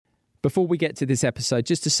Before we get to this episode,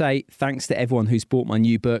 just to say thanks to everyone who's bought my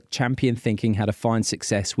new book, Champion Thinking: How to Find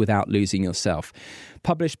Success Without Losing Yourself.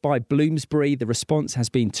 Published by Bloomsbury, the response has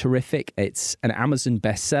been terrific. It's an Amazon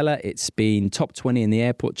bestseller. It's been top 20 in the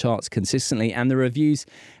airport charts consistently, and the reviews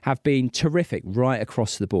have been terrific right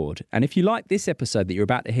across the board. And if you like this episode that you're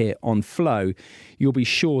about to hear on Flow, you'll be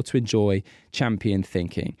sure to enjoy Champion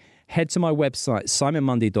Thinking. Head to my website,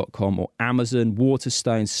 simonmundy.com, or Amazon,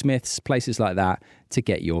 Waterstone, Smiths, places like that to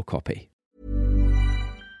get your copy.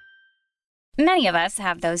 Many of us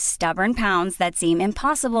have those stubborn pounds that seem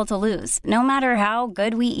impossible to lose, no matter how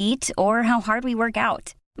good we eat or how hard we work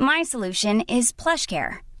out. My solution is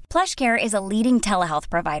PlushCare. PlushCare is a leading telehealth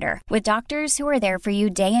provider with doctors who are there for you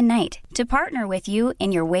day and night to partner with you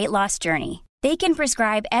in your weight loss journey. They can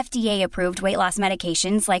prescribe FDA-approved weight loss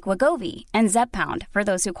medications like Wegovy and Zepbound for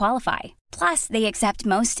those who qualify. Plus, they accept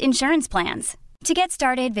most insurance plans. To get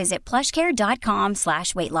started, visit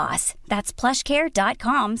plushcare.com/weightloss. That's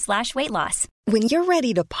plushcare.com/weightloss. When you're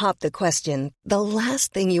ready to pop the question, the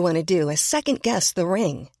last thing you want to do is second-guess the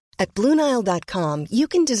ring. At BlueNile.com, you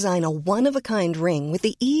can design a one-of-a-kind ring with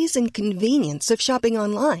the ease and convenience of shopping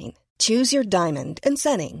online. Choose your diamond and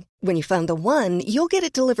setting. When you find the one, you'll get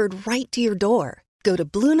it delivered right to your door. Go to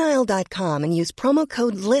BlueNile.com and use promo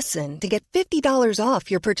code LISTEN to get $50 off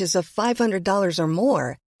your purchase of $500 or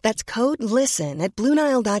more. That's code LISTEN at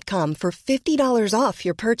BlueNile.com for $50 off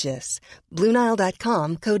your purchase.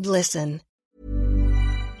 BlueNile.com, code LISTEN.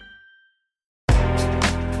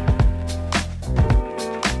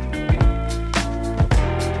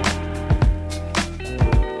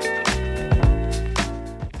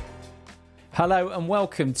 Hello and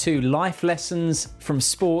welcome to Life Lessons from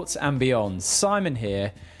Sports and Beyond. Simon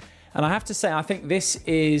here. And I have to say, I think this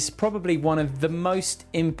is probably one of the most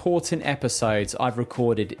important episodes I've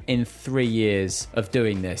recorded in 3 years of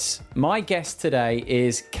doing this. My guest today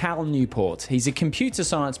is Cal Newport. He's a computer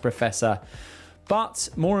science professor, but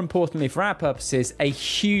more importantly for our purposes, a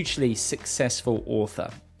hugely successful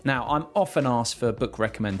author. Now, I'm often asked for book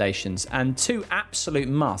recommendations, and two absolute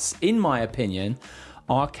musts, in my opinion,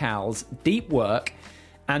 are Cal's Deep Work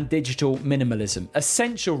and Digital Minimalism.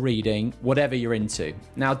 Essential reading, whatever you're into.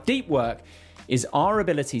 Now, deep work is our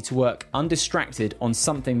ability to work undistracted on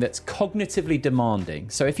something that's cognitively demanding.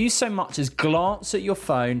 So if you so much as glance at your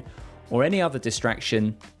phone or any other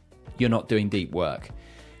distraction, you're not doing deep work.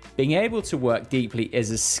 Being able to work deeply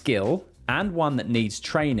is a skill and one that needs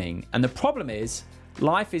training. And the problem is,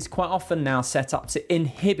 life is quite often now set up to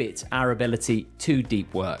inhibit our ability to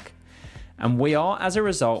deep work. And we are, as a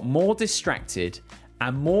result, more distracted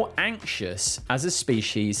and more anxious as a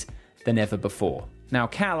species than ever before. Now,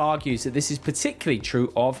 Cal argues that this is particularly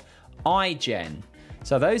true of iGen.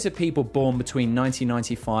 So those are people born between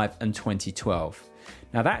 1995 and 2012.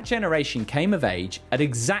 Now, that generation came of age at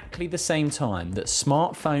exactly the same time that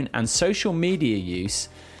smartphone and social media use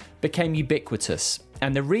became ubiquitous.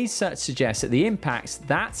 And the research suggests that the impacts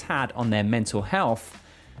that's had on their mental health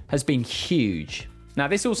has been huge. Now,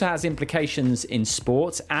 this also has implications in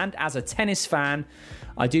sports, and as a tennis fan,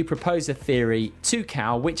 I do propose a theory to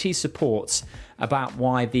Cal, which he supports, about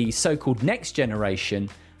why the so-called next generation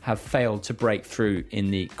have failed to break through in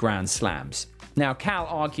the Grand Slams. Now, Cal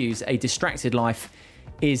argues a distracted life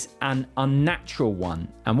is an unnatural one,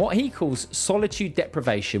 and what he calls solitude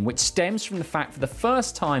deprivation, which stems from the fact for the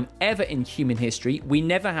first time ever in human history, we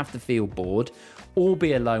never have to feel bored or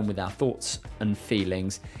be alone with our thoughts and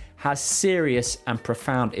feelings, has serious and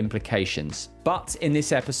profound implications. But in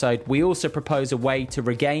this episode, we also propose a way to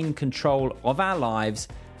regain control of our lives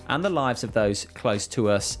and the lives of those close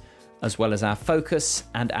to us, as well as our focus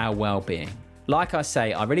and our well-being. Like I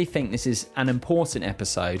say, I really think this is an important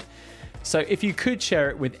episode. So if you could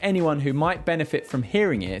share it with anyone who might benefit from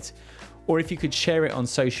hearing it, or if you could share it on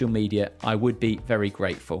social media, I would be very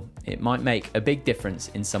grateful. It might make a big difference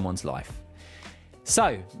in someone's life.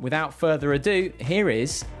 So, without further ado, here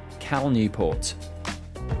is Cal Newport.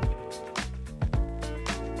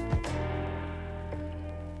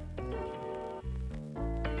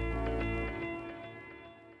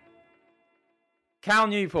 Cal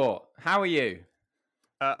Newport, how are you?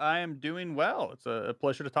 I am doing well. It's a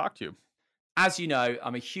pleasure to talk to you. As you know,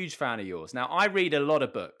 I'm a huge fan of yours. Now, I read a lot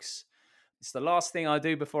of books. It's the last thing I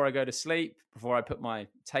do before I go to sleep, before I put my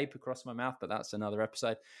tape across my mouth, but that's another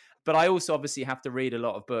episode. But I also obviously have to read a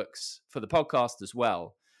lot of books for the podcast as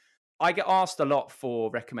well. I get asked a lot for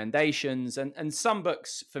recommendations, and some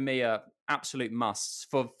books for me are absolute musts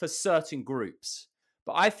for certain groups.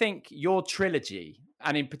 But I think your trilogy,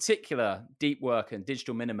 and in particular, Deep Work and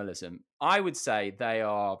Digital Minimalism, I would say they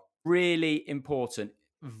are really important,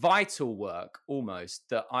 vital work almost,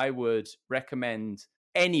 that I would recommend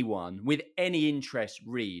anyone with any interest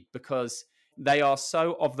read, because they are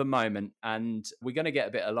so of the moment, and we're going to get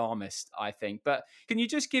a bit alarmist, I think. But can you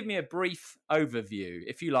just give me a brief overview,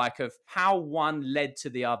 if you like, of how one led to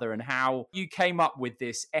the other and how you came up with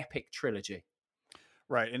this epic trilogy?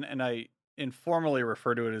 Right. And I informally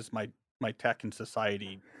refer to it as my tech and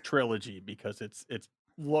society trilogy because it's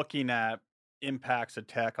looking at impacts of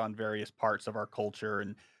tech on various parts of our culture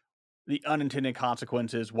and the unintended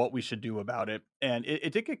consequences, what we should do about it. And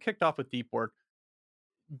it did get kicked off with deep work.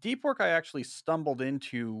 Deep work I actually stumbled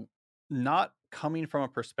into not coming from a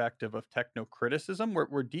perspective of techno criticism.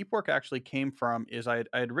 Where deep work actually came from is I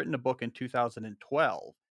had written a book in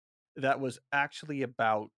 2012 that was actually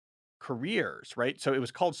about careers, right? So it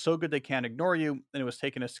was called So Good They Can't Ignore You, and it was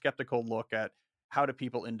taking a skeptical look at how do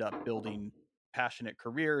people end up building passionate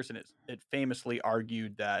careers, and it famously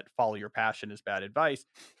argued that follow your passion is bad advice.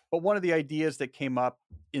 But one of the ideas that came up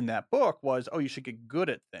in that book was, oh, you should get good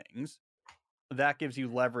at things. That gives you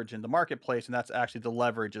leverage in the marketplace, and that's actually the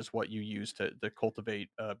leverage is what you use to cultivate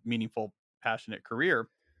a meaningful, passionate career.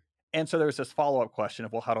 And so there was this follow-up question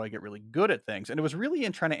of, well, how do I get really good at things? And it was really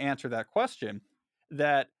in trying to answer that question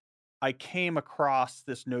that I came across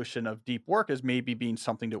this notion of deep work as maybe being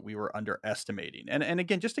something that we were underestimating. And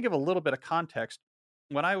again, just to give a little bit of context,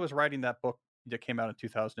 when I was writing that book that came out in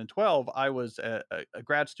 2012, I was a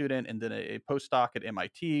grad student and then a postdoc at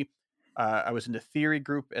MIT. I was in the theory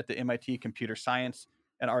group at the MIT Computer Science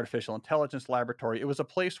and Artificial Intelligence Laboratory. It was a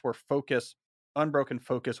place where unbroken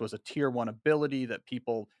focus was a tier one ability that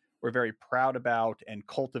people were very proud about and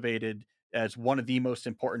cultivated as one of the most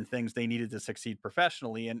important things they needed to succeed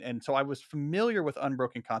professionally. And so I was familiar with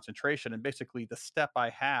unbroken concentration. And basically the step I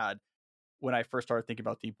had when I first started thinking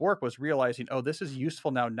about deep work was realizing, oh, this is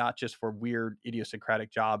useful now, not just for weird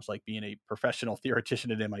idiosyncratic jobs like being a professional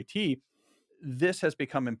theoretician at MIT. This has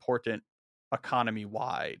become important economy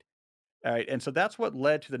wide. All right. And so that's what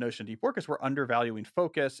led to the notion of deep work is we're undervaluing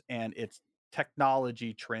focus, and it's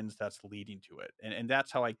technology trends that's leading to it. And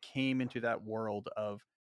that's how I came into that world of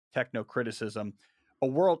techno criticism.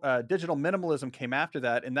 Digital minimalism came after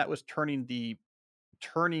that, and that was turning the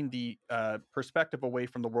perspective away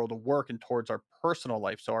from the world of work and towards our personal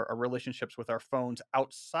life. So our relationships with our phones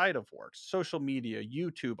outside of work, social media,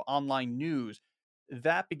 YouTube, online news,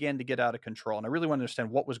 that began to get out of control. And I really want to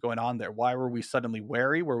understand what was going on there. Why were we suddenly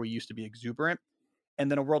wary where we used to be exuberant? And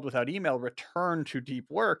then A World Without Email returned to deep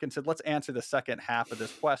work and said, let's answer the second half of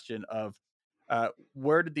this question of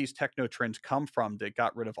where did these techno trends come from that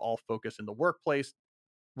got rid of all focus in the workplace?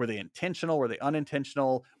 Were they intentional? Were they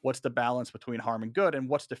unintentional? What's the balance between harm and good? And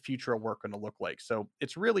what's the future of work going to look like? So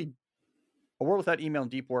it's really A World Without Email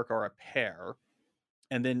and deep work are a pair.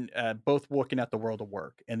 And then both looking at the world of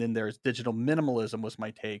work. And then there's digital minimalism was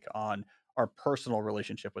my take on our personal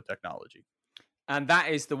relationship with technology. And that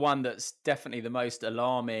is the one that's definitely the most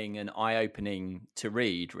alarming and eye-opening to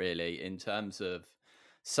read, really, in terms of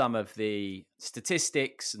some of the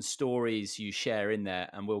statistics and stories you share in there.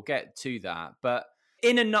 And we'll get to that. But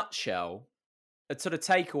in a nutshell, a sort of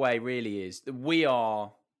takeaway really is that we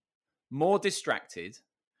are more distracted,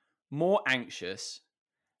 more anxious,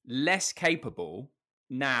 less capable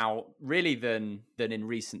now really than in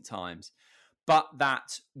recent times, but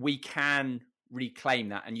that we can reclaim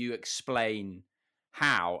that, and you explain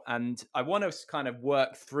how. And I want to kind of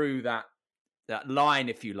work through that line,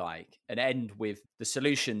 if you like, and end with the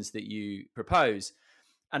solutions that you propose.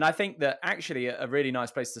 And I think that actually a really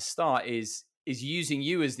nice place to start is using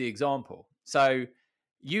you as the example. So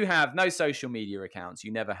you have no social media accounts,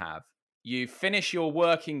 you never have. You finish your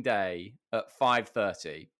working day at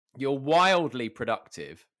 5:30. You're wildly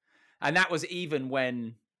productive. And that was even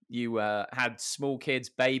when you had small kids,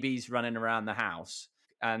 babies running around the house.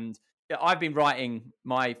 And I've been writing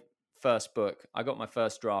my first book. I got my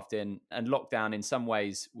first draft in, and lockdown in some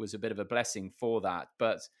ways was a bit of a blessing for that.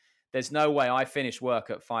 But there's no way I finished work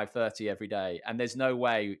at 5:30 every day. And there's no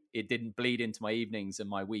way it didn't bleed into my evenings and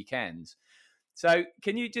my weekends. So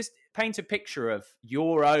can you just paint a picture of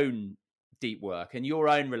your own deep work and your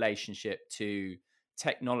own relationship to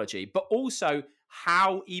technology, but also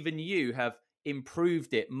how even you have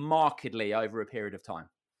improved it markedly over a period of time?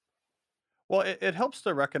 Well, it helps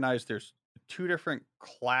to recognize there's two different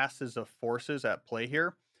classes of forces at play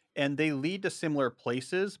here, and they lead to similar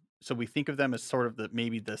places. So we think of them as sort of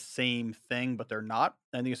maybe the same thing, but they're not.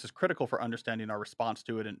 I think this is critical for understanding our response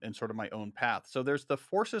to it and sort of my own path. So there's the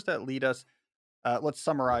forces that lead us, let's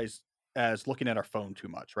summarize as looking at our phone too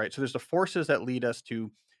much, right? So there's the forces that lead us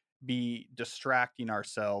to be distracting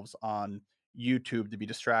ourselves on YouTube, to be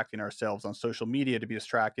distracting ourselves on social media, to be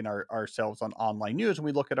distracting ourselves on online news, and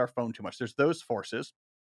we look at our phone too much. There's those forces.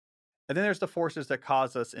 And then there's the forces that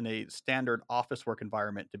cause us in a standard office work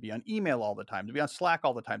environment to be on email all the time, to be on Slack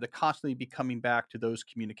all the time, to constantly be coming back to those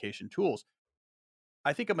communication tools.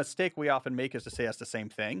 I think a mistake we often make is to say it's the same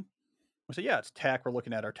thing. We say, yeah, it's tech. We're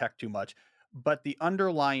looking at our tech too much. But the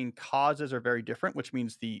underlying causes are very different, which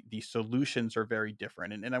means the solutions are very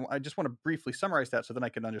different. And I just want to briefly summarize that so then I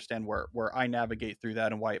can understand where I navigate through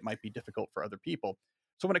that and why it might be difficult for other people.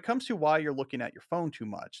 So when it comes to why you're looking at your phone too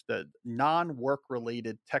much, the non-work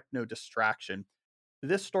related techno distraction,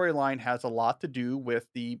 this storyline has a lot to do with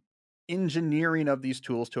the engineering of these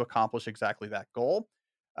tools to accomplish exactly that goal,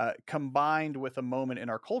 combined with a moment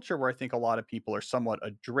in our culture where I think a lot of people are somewhat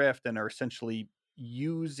adrift and are essentially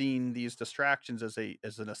using these distractions as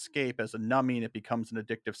an escape, as a numbing. It becomes an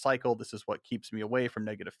addictive cycle. This is what keeps me away from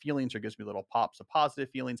negative feelings or gives me little pops of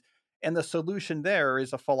positive feelings. And the solution there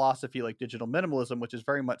is a philosophy like digital minimalism, which is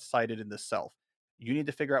very much cited in the self. You need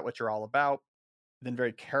to figure out what you're all about, then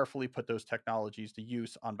very carefully put those technologies to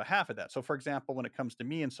use on behalf of that. So for example, when it comes to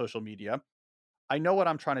me in social media, I know what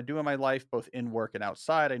I'm trying to do in my life, both in work and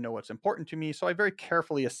outside. I know what's important to me. So I very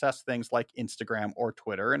carefully assess things like Instagram or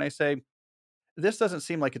Twitter. And I say, this doesn't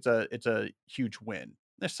seem like it's a huge win.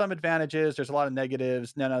 There's some advantages. There's a lot of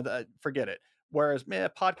negatives. No, forget it. Whereas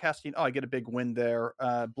podcasting, I get a big win there.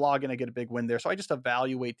 Blogging, I get a big win there. So I just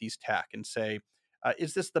evaluate these tech and say,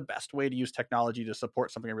 is this the best way to use technology to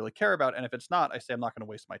support something I really care about? And if it's not, I say, I'm not going to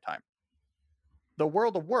waste my time. The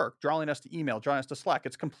world of work, drawing us to email, drawing us to Slack,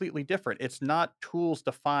 it's completely different. It's not tools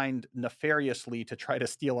defined nefariously to try to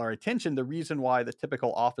steal our attention. The reason why the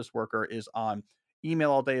typical office worker is on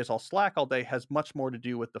email all day, is all Slack all day, has much more to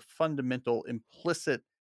do with the fundamental implicit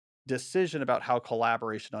decision about how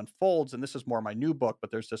collaboration unfolds. And this is more my new book,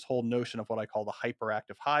 but there's this whole notion of what I call the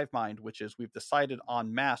hyperactive hive mind, which is we've decided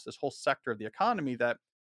en masse, this whole sector of the economy, that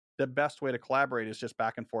the best way to collaborate is just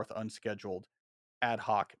back and forth, unscheduled, ad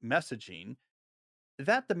hoc messaging.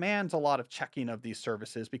 That demands a lot of checking of these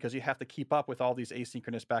services because you have to keep up with all these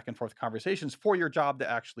asynchronous back and forth conversations for your job to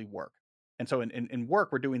actually work. And so in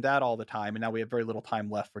work, we're doing that all the time. And now we have very little time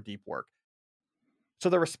left for deep work. So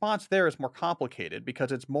the response there is more complicated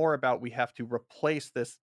because it's more about we have to replace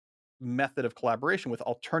this method of collaboration with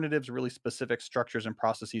alternatives, really specific structures and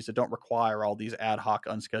processes that don't require all these ad hoc,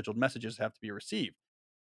 unscheduled messages have to be received.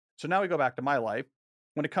 So now we go back to my life.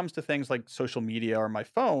 When it comes to things like social media or my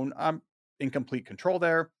phone, I'm in complete control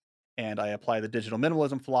there. And I apply the digital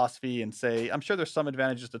minimalism philosophy and say, I'm sure there's some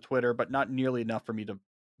advantages to Twitter, but not nearly enough for me to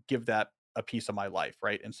give that a piece of my life,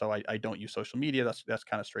 right? And so I don't use social media. That's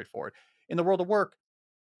kind of straightforward. In the world of work,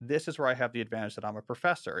 this is where I have the advantage that I'm a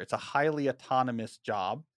professor. It's a highly autonomous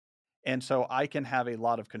job. And so I can have a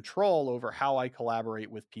lot of control over how I collaborate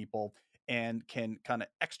with people and can kind of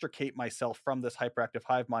extricate myself from this hyperactive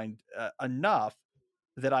hive mind enough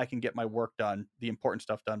that I can get my work done, the important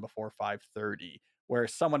stuff done before 5:30, where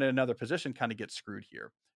someone in another position kind of gets screwed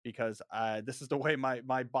here because this is the way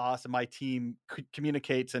my boss and my team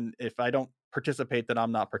communicates. And if I don't participate, then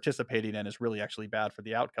I'm not participating, and it's really actually bad for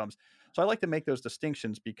the outcomes. So I like to make those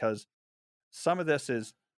distinctions because some of this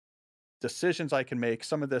is decisions I can make.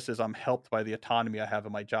 Some of this is I'm helped by the autonomy I have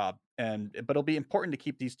in my job. But it'll be important to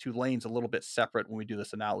keep these two lanes a little bit separate when we do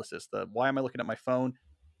this analysis. The why am I looking at my phone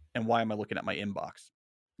and why am I looking at my inbox?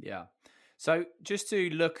 Yeah. So just to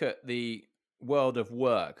look at the world of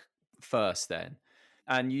work first then,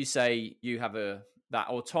 and you say you have that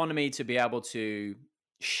autonomy to be able to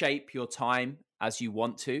shape your time as you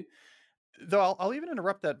want to. Though I'll even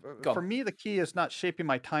interrupt that. For me, the key is not shaping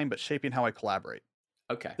my time, but shaping how I collaborate.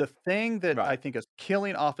 Okay. The thing that I think is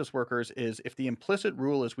killing office workers is if the implicit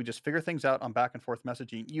rule is we just figure things out on back and forth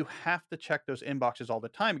messaging, you have to check those inboxes all the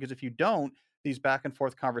time, because if you don't, these back and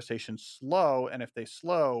forth conversations slow. And if they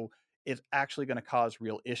slow, it's actually going to cause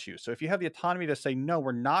real issues. So if you have the autonomy to say, no,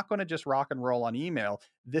 we're not going to just rock and roll on email,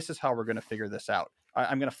 this is how we're going to figure this out.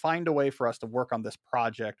 I'm going to find a way for us to work on this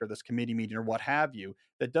project or this committee meeting or what have you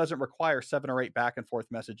that doesn't require 7 or 8 back and forth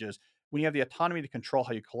messages. When you have the autonomy to control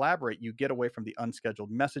how you collaborate, you get away from the unscheduled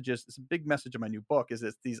messages. It's a big message in my new book, is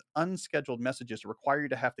that these unscheduled messages require you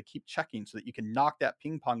to have to keep checking so that you can knock that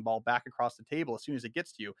ping pong ball back across the table as soon as it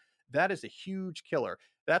gets to you. That is a huge killer.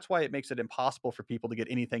 That's why it makes it impossible for people to get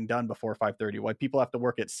anything done before 5:30. Why people have to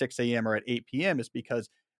work at 6 a.m. or at 8 p.m. is because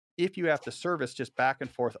if you have to service just back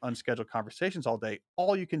and forth unscheduled conversations all day,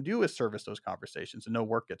 all you can do is service those conversations and no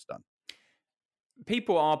work gets done.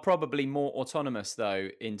 People are probably more autonomous, though,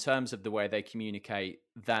 in terms of the way they communicate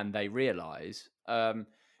than they realize. I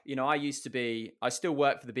still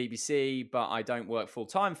work for the BBC, but I don't work full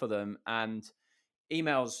time for them. And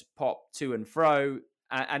emails pop to and fro.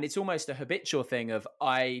 And it's almost a habitual thing of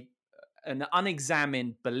I an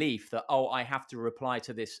unexamined belief that, oh, I have to reply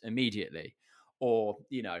to this immediately, or,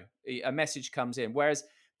 you know, a message comes in.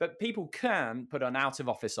 But people can put an out of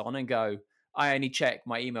office on and go, I only check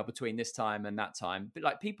my email between this time and that time. But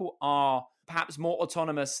like, people are perhaps more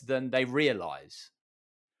autonomous than they realize.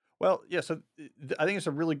 Well, yeah. So I think it's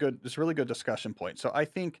a really good discussion point. So I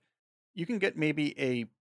think you can get maybe a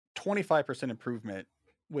 25% improvement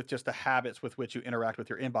with just the habits with which you interact with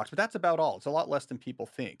your inbox, but that's about all. It's a lot less than people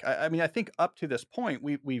think. I mean, I think up to this point,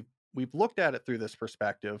 we've looked at it through this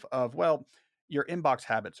perspective of, well, your inbox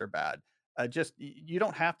habits are bad. You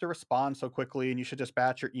don't have to respond so quickly, and you should just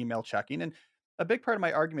batch your email checking. And a big part of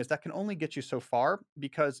my argument is that can only get you so far,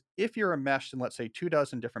 because if you're enmeshed in, let's say,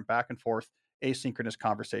 24 different back and forth asynchronous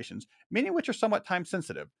conversations, many of which are somewhat time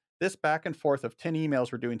sensitive. This back and forth of 10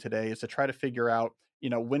 emails we're doing today is to try to figure out,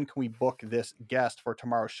 you know, when can we book this guest for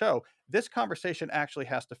tomorrow's show? This conversation actually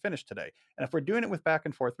has to finish today. And if we're doing it with back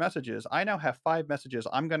and forth messages, I now have 5 messages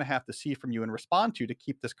I'm going to have to see from you and respond to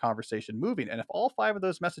keep this conversation moving. And if all 5 of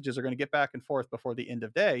those messages are going to get back and forth before the end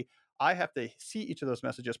of day, I have to see each of those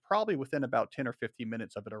messages probably within about 10 or 15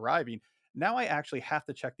 minutes of it arriving. Now I actually have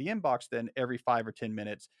to check the inbox then every 5 or 10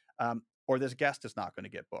 minutes. Or this guest is not going to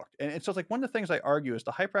get booked. And so it's like, one of the things I argue is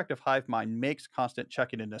the hyperactive hive mind makes constant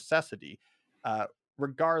checking a necessity,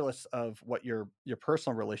 regardless of what your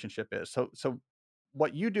personal relationship is. So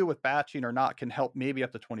what you do with batching or not can help maybe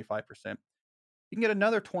up to 25%. You can get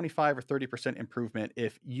another 25 or 30% improvement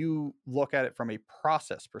if you look at it from a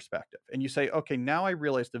process perspective. And you say, okay, now I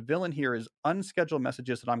realize the villain here is unscheduled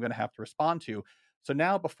messages that I'm going to have to respond to. So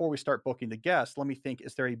now, before we start booking the guest, let me think,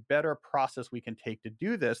 is there a better process we can take to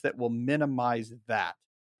do this that will minimize that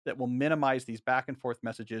will minimize these back and forth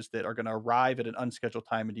messages that are going to arrive at an unscheduled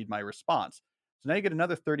time and need my response? So now you get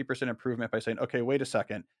another 30% improvement by saying, okay, wait a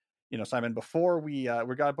second, you know, Simon, before we got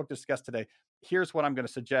to book this guest today, here's what I'm going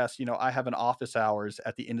to suggest. You know, I have an office hours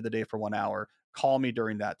at the end of the day for 1 hour. Call me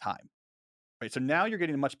during that time. Right. So now you're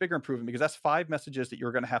getting a much bigger improvement, because that's 5 messages that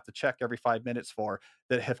you're going to have to check every 5 minutes for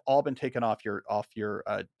that have all been taken off your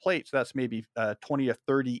plate. So that's maybe 20 or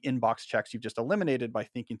 30 inbox checks you've just eliminated by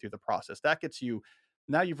thinking through the process. That gets you,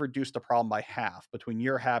 now you've reduced the problem by half between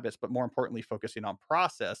your habits, but more importantly, focusing on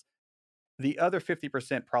process. The other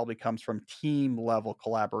 50% probably comes from team level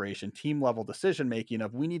collaboration, team level decision making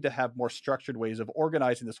of, we need to have more structured ways of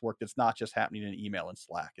organizing this work that's not just happening in email and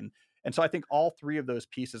Slack. And so I think all 3 of those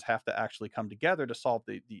pieces have to actually come together to solve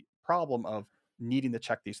the problem of needing to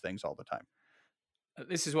check these things all the time.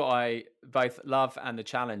 This is what I both love, and the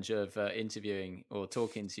challenge of interviewing or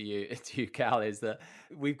talking to you, Cal, is that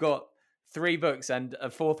we've got 3 books and a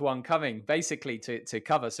 4th one coming basically to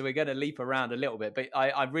cover. So we're going to leap around a little bit, but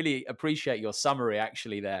I really appreciate your summary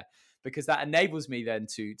actually there, because that enables me then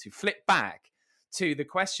to flip back to the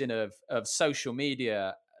question of social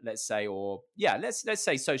media, let's say, or let's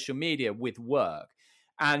say social media with work,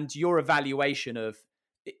 and your evaluation of,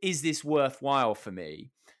 is this worthwhile for me?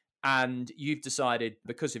 And you've decided,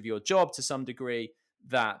 because of your job to some degree,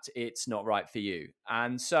 that it's not right for you.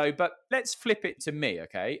 And so, but let's flip it to me,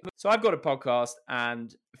 okay? So I've got a podcast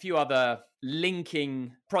and a few other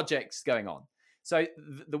linking projects going on. So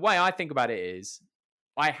the way I think about it is,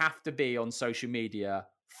 I have to be on social media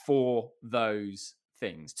for those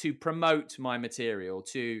things, to promote my material,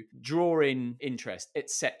 to draw in interest,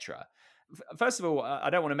 etc. First of all, I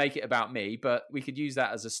don't want to make it about me, but we could use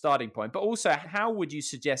that as a starting point. But also, how would you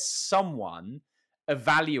suggest someone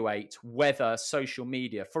evaluate whether social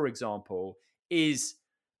media, for example, is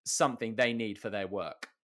something they need for their work?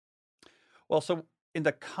 Well, so in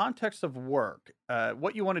the context of work,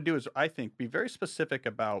 what you want to do is, I think, be very specific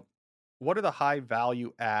about what are the high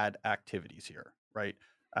value add activities here, right?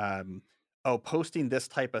 Posting this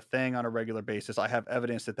type of thing on a regular basis, I have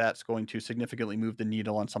evidence that that's going to significantly move the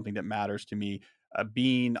needle on something that matters to me.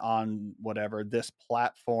 Being on whatever this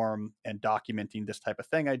platform and documenting this type of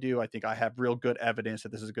thing I do, I think I have real good evidence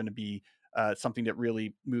that this is going to be something that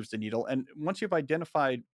really moves the needle. And once you've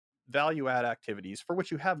identified value add activities for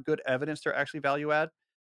which you have good evidence they're actually value add,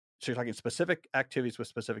 so you're talking specific activities with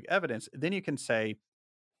specific evidence, then you can say,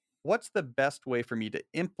 what's the best way for me to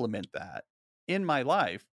implement that in my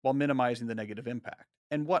life while minimizing the negative impact?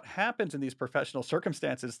 And what happens in these professional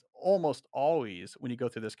circumstances almost always when you go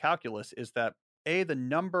through this calculus is that the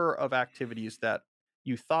number of activities that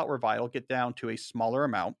you thought were vital get down to a smaller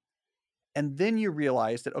amount. And then you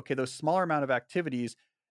realize that, okay, those smaller amount of activities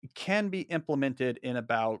can be implemented in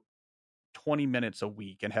about 20 minutes a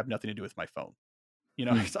week and have nothing to do with my phone. You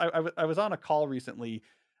know, I was on a call recently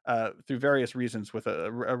through various reasons with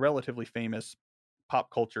a relatively famous pop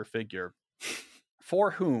culture figure for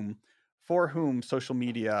whom social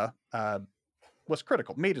media was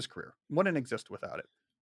critical, made his career, wouldn't exist without it.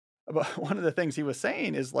 But one of the things he was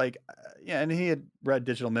saying is like, yeah, and he had read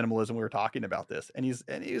Digital Minimalism. We were talking about this, and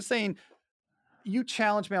he was saying, you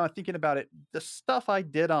challenged me on thinking about it. The stuff I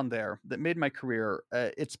did on there that made my career,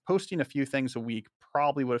 it's posting a few things a week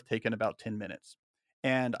probably would have taken about 10 minutes.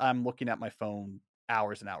 And I'm looking at my phone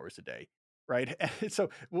hours and hours a day. Right. And so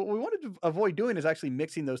what we wanted to avoid doing is actually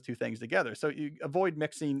mixing those two things together. So you avoid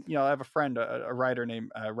mixing, I have a friend, a writer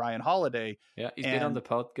named Ryan Holiday. Yeah. He's been on the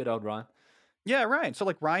pod. Good old Ryan. Yeah, Ryan. So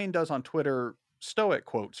like Ryan does on Twitter Stoic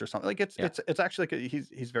quotes or something. Like it's actually like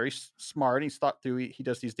he's very smart. He's thought through. He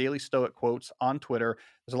does these daily Stoic quotes on Twitter.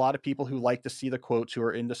 There's a lot of people who like to see the quotes who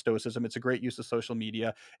are into Stoicism. It's a great use of social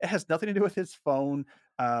media. It has nothing to do with his phone.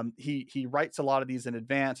 He writes a lot of these in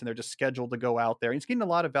advance, and they're just scheduled to go out there. He's getting a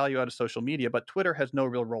lot of value out of social media, but Twitter has no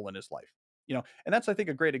real role in his life. And that's, I think,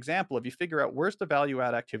 a great example of you figure out where's the value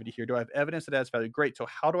add activity here. Do I have evidence that adds value? Great. So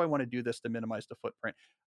how do I want to do this to minimize the footprint?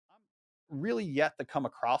 Really yet to come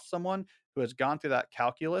across someone who has gone through that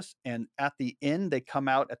calculus, and at the end they come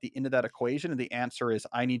out at the end of that equation and the answer is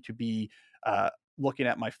I need to be looking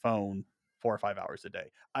at my phone 4 or 5 hours a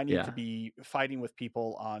day. I need to be fighting with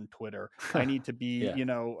people on Twitter. I need to be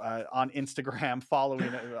on Instagram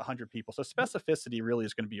following 100 people. So specificity really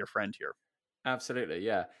is going to be your friend here. Absolutely.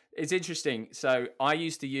 Yeah. It's interesting. So I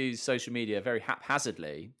used to use social media very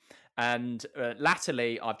haphazardly. And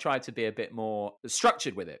latterly, I've tried to be a bit more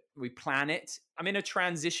structured with it. We plan it. I'm in a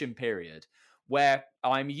transition period where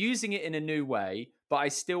I'm using it in a new way, but I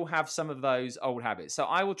still have some of those old habits. So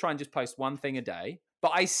I will try and just post one thing a day,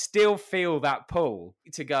 but I still feel that pull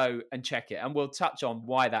to go and check it. And we'll touch on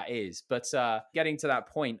why that is. But getting to that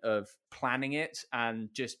point of planning it and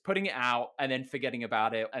just putting it out and then forgetting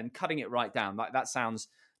about it and cutting it right down, like that sounds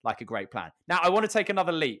like a great plan. Now, I want to take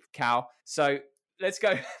another leap, Cal. So let's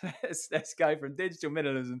go from digital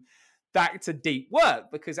minimalism back to deep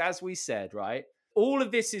work, because as we said, right, all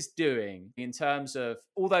of this is doing in terms of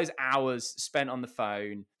all those hours spent on the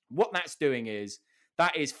phone, what that's doing is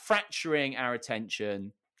that is fracturing our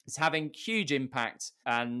attention. It's having huge impact,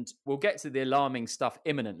 and we'll get to the alarming stuff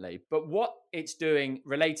imminently. But what it's doing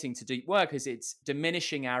relating to deep work is it's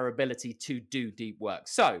diminishing our ability to do deep work.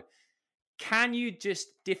 So can you just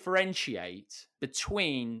differentiate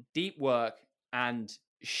between deep work and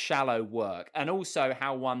shallow work, and also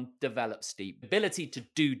how one develops deep ability to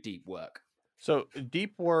do deep work? So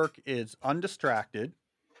deep work is undistracted.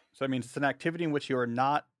 So that means it's an activity in which you are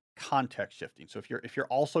not context shifting. So if you're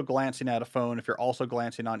also glancing at a phone, if you're also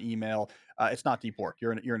glancing on email, it's not deep work.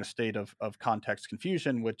 You're in a state of context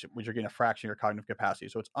confusion, which you're getting a fraction of your cognitive capacity.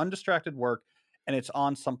 So it's undistracted work, and it's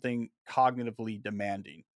on something cognitively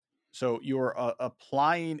demanding. So you're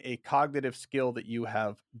applying a cognitive skill that you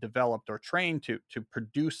have developed or trained to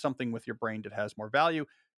produce something with your brain that has more value.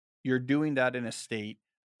 You're doing that in a state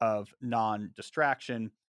of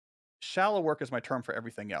non-distraction. Shallow work is my term for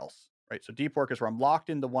everything else, right? So deep work is where I'm locked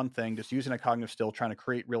into one thing, just using a cognitive skill, trying to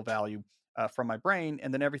create real value from my brain,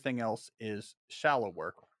 and then everything else is shallow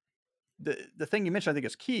work. The thing you mentioned, I think,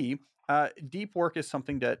 is key. Deep work is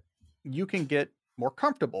something that you can get more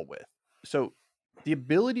comfortable with. So the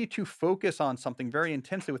ability to focus on something very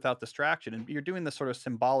intensely without distraction, and you're doing this sort of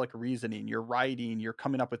symbolic reasoning, you're writing, you're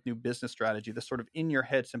coming up with new business strategy, this sort of in your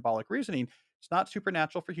head symbolic reasoning. It's not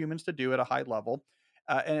supernatural for humans to do at a high level.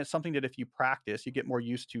 And it's something that if you practice, you get more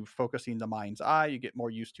used to focusing the mind's eye, you get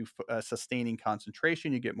more used to sustaining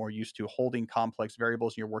concentration, you get more used to holding complex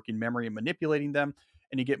variables in your working memory and manipulating them,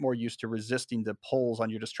 and you get more used to resisting the pulls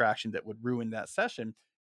on your distraction that would ruin that session.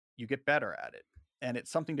 You get better at it. And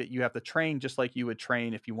it's something that you have to train, just like you would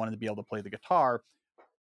train if you wanted to be able to play the guitar.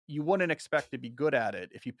 You wouldn't expect to be good at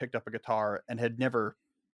it if you picked up a guitar and had never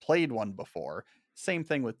played one before. Same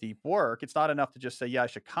thing with deep work. It's not enough to just say, yeah, I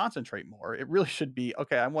should concentrate more. It really should be,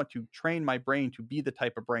 okay, I want to train my brain to be the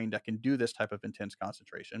type of brain that can do this type of intense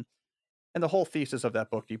concentration. And the whole thesis of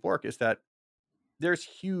that book, Deep Work, is that there's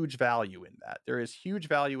huge value in that. There is huge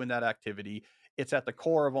value in that activity. It's at the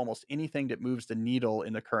core of almost anything that moves the needle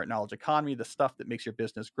in the current knowledge economy, the stuff that makes your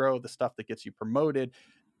business grow, the stuff that gets you promoted.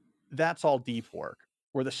 That's all deep work.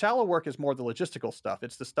 Where the shallow work is more the logistical stuff.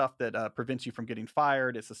 It's the stuff that prevents you from getting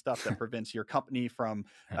fired. It's the stuff that prevents your company from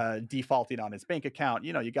defaulting on its bank account.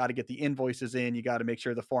 You got to get the invoices in. You got to make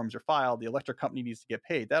sure the forms are filed. The electric company needs to get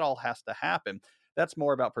paid. That all has to happen. That's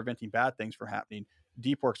more about preventing bad things from happening.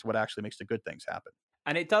 Deep work's what actually makes the good things happen.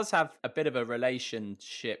 And it does have a bit of a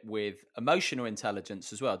relationship with emotional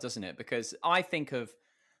intelligence as well, doesn't it? Because I think of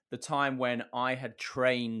the time when I had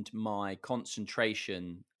trained my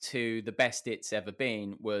concentration to the best it's ever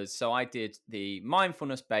been so I did the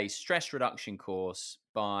mindfulness-based stress reduction course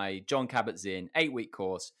by John Kabat-Zinn, 8-week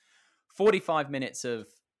course 45 minutes of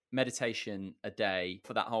meditation a day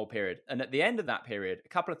for that whole period. And at the end of that period, a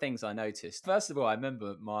couple of things I noticed. First of all, I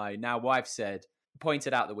remember my now wife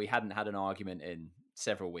pointed out that we hadn't had an argument in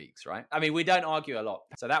several weeks, right? I mean, we don't argue a lot.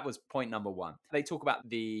 So that was point number one. They talk about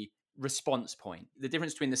the response point, the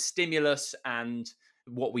difference between the stimulus and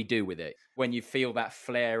what we do with it when you feel that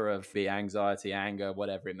flare of the anxiety, anger,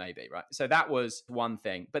 whatever it may be, right? So that was one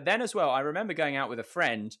thing. But then as well, I remember going out with a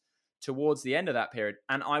friend towards the end of that period,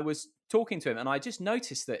 and I was talking to him, and I just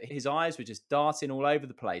noticed that his eyes were just darting all over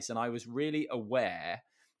the place, and I was really aware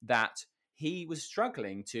that he was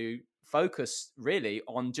struggling to focus really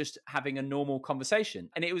on just having a normal conversation.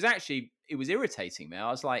 And it was irritating me.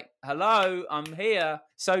 I was like, hello, I'm here.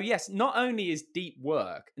 So yes, not only is deep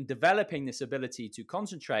work and developing this ability to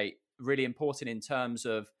concentrate really important in terms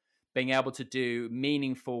of being able to do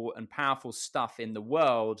meaningful and powerful stuff in the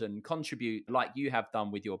world and contribute like you have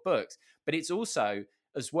done with your books, but it's also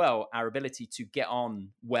as well our ability to get on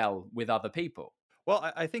well with other people.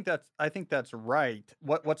 Well, I think that's right.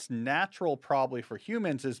 What's natural probably for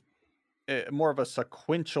humans is more of a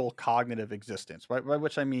sequential cognitive existence, right? By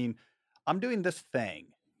which I mean, I'm doing this thing,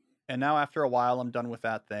 and now after a while, I'm done with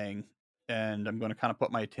that thing, and I'm going to kind of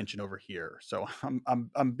put my attention over here. So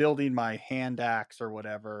I'm building my hand axe or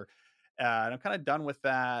whatever, and I'm kind of done with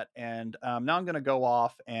that, and now I'm going to go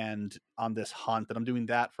off and on this hunt, and I'm doing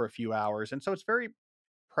that for a few hours, and so it's very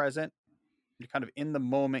present. You're kind of in the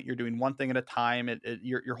moment. You're doing one thing at a time.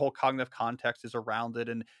 Your whole cognitive context is around it,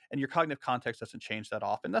 and your cognitive context doesn't change that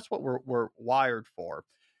often. That's what we're wired for.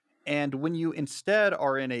 And when you instead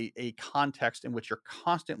are in a context in which you're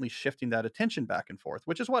constantly shifting that attention back and forth,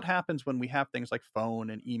 which is what happens when we have things like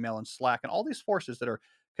phone and email and Slack and all these forces that are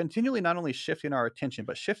continually not only shifting our attention,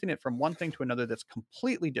 but shifting it from one thing to another that's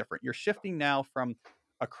completely different. You're shifting now from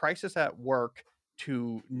a crisis at work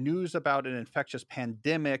to news about an infectious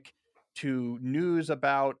pandemic to news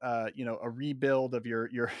about a rebuild of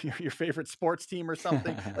your favorite sports team or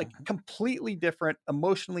something. Like completely different,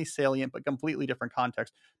 emotionally salient, but completely different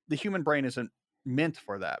context. The human brain isn't meant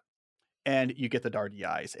for that. And you get the darty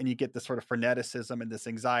eyes, and you get this sort of freneticism and this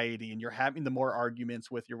anxiety, and you're having the more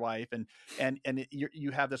arguments with your wife, and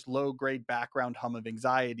you have this low grade background hum of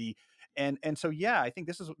anxiety. And so, yeah, I think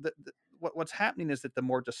this is what's happening is that the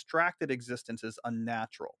more distracted existence is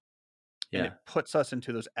unnatural. And it puts us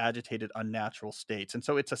into those agitated, unnatural states. And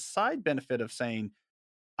so it's a side benefit of saying,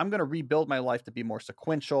 I'm going to rebuild my life to be more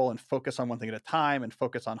sequential and focus on one thing at a time and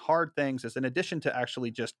focus on hard things. Is in addition to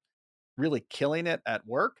actually just really killing it at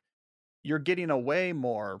work, you're getting away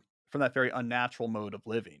more from that very unnatural mode of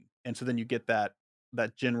living. And so then you get that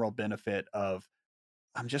general benefit of,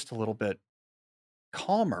 I'm just a little bit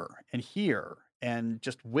calmer and here and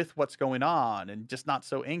just with what's going on and just not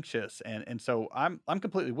so anxious. And so I'm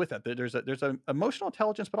completely with that. There's a emotional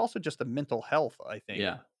intelligence, but also just a mental health, I think,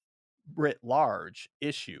 writ large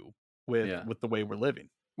issue with the way we're living.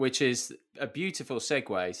 Which is a beautiful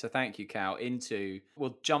segue. So thank you, Cal,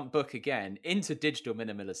 we'll jump book again into digital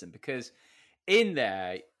minimalism, because in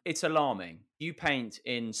there, it's alarming. You paint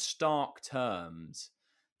in stark terms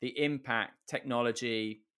the impact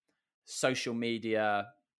technology, social media,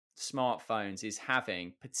 smartphones is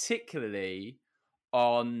having, particularly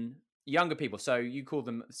on younger people. So you call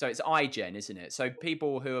them, so it's iGen, isn't it? So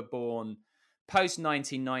people who are born post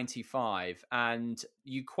 1995, and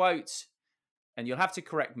you quote, and you'll have to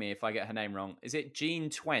correct me if I get her name wrong. Is it Jean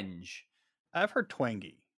Twenge? I've heard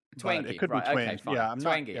Twenge. Twenge, it could right? be Twenge. Okay, fine. Yeah, I'm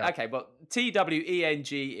Twenge. not. Yeah. Okay, well,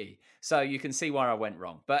 Twenge. So you can see where I went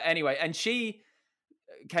wrong. But anyway, and she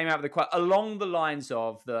came out with a quote along the lines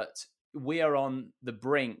of that we are on the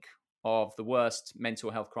brink of the worst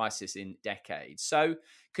mental health crisis in decades. So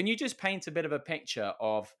can you just paint a bit of a picture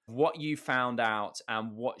of what you found out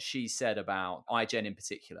and what she said about iGen in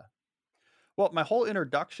particular? Well, my whole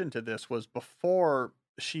introduction to this was before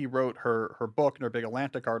she wrote her book and her big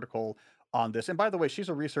Atlantic article on this. And by the way, she's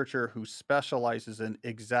a researcher who specializes in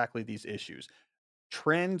exactly these issues.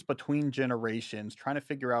 Trends between generations, trying to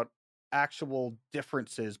figure out actual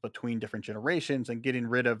differences between different generations and getting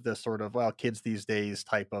rid of the sort of, well, kids these days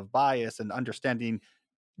type of bias and understanding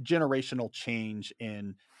generational change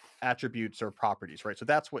in attributes or properties, right? So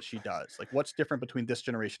that's what she does. Like, what's different between this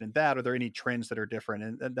generation and that? Are there any trends that are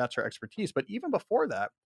different? And that's her expertise. But even before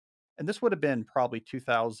that, and this would have been probably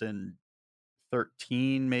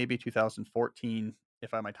 2013, maybe 2014,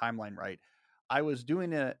 if I have my timeline right, I was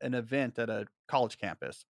doing an event at a college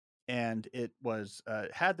campus, and it was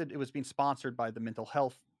it was being sponsored by the mental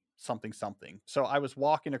health something. So I was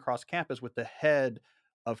walking across campus with the head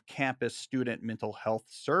of campus student mental health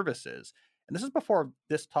services. And this is before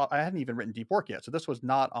this talk. I hadn't even written deep work yet. So this was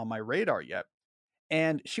not on my radar yet.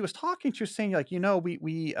 And she was talking, she was saying like,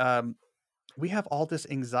 we have all this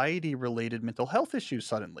anxiety related mental health issues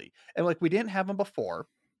suddenly. And like, we didn't have them before.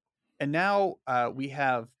 And now we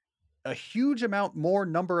have a huge amount more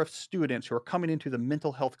number of students who are coming into the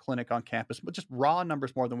mental health clinic on campus, but just raw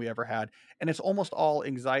numbers more than we ever had. And it's almost all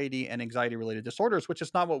anxiety and anxiety related disorders, which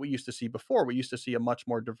is not what we used to see before. We used to see a much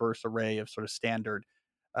more diverse array of sort of standard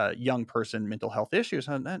young person mental health issues.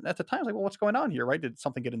 And at the time, I was like, well, what's going on here, right? Did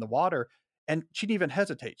something get in the water? And she didn't even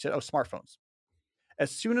hesitate. She said, oh, smartphones. As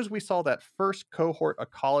soon as we saw that first cohort of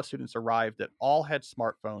college students arrive that all had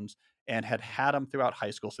smartphones and had them throughout high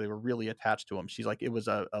school, so they were really attached to them, she's like, it was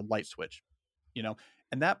a light switch,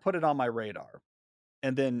 and that put it on my radar.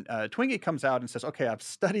 And then Twinkie comes out and says, okay, I've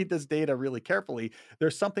studied this data really carefully.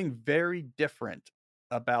 There's something very different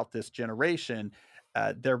about this generation.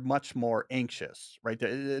 They're much more anxious, right?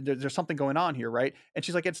 There's something going on here, right? And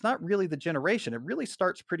she's like, it's not really the generation. It really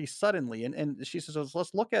starts pretty suddenly. And she says,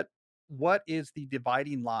 let's look at what is the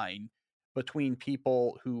dividing line between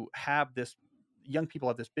people who have this, young people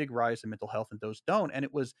have this big rise in mental health and those don't. And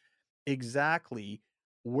it was exactly,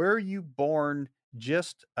 were you born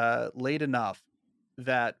just late enough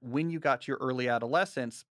that when you got to your early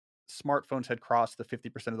adolescence, smartphones had crossed the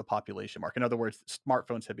 50% of the population mark. In other words,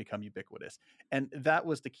 smartphones had become ubiquitous. And that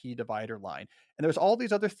was the key divider line. And there's all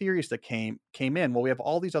these other theories that came in. Well, we have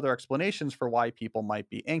all these other explanations for why people might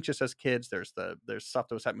be anxious as kids. There's stuff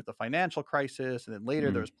that was happening with the financial crisis. And then later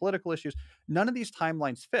there's political issues. None of these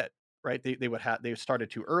timelines fit, right? They started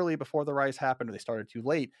too early before the rise happened, or they started too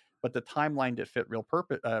late. But the timeline that fit real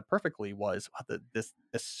perfectly was this: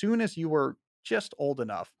 as soon as you were just old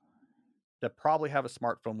enough to probably have a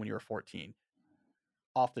smartphone when you were 14,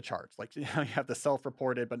 off the charts. Like, you have the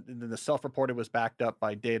self-reported, but then the self-reported was backed up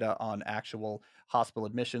by data on actual hospital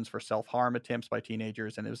admissions for self-harm attempts by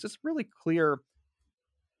teenagers. And it was this really clear,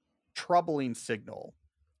 troubling signal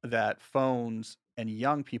that phones and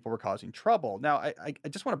young people were causing trouble. Now, I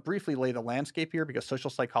just want to briefly lay the landscape here, because social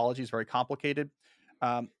psychology is very complicated.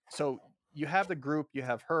 So you have the group, you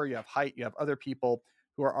have her, you have Haidt, you have other people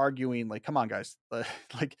who are arguing, like, come on, guys,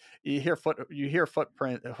 like, you hear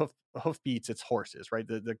footprint, hoof beats, it's horses, right?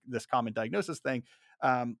 This common diagnosis thing.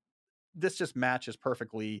 This just matches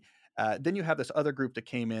perfectly. Then you have this other group that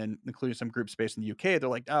came in, including some groups based in the UK. They're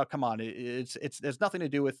like, oh, come on, there's nothing to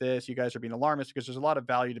do with this. You guys are being alarmist, because there's a lot of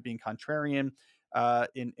value to being contrarian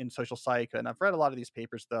in social psych. And I've read a lot of these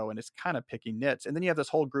papers, though, and it's kind of picking nits. And then you have this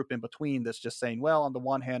whole group in between that's just saying, well, on the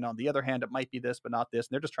one hand, on the other hand, it might be this, but not this.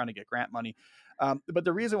 And they're just trying to get grant money. But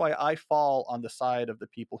the reason why I fall on the side of the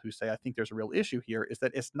people who say, I think there's a real issue here, is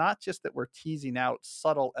that it's not just that we're teasing out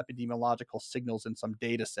subtle epidemiological signals in some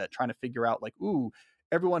data set, trying to figure out like, ooh,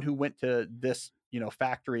 everyone who went to this,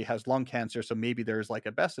 factory has lung cancer, so maybe there's like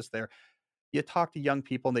asbestos there. You talk to young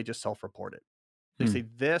people and they just self-report it. They say,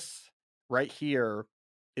 this right here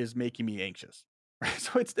is making me anxious. Right?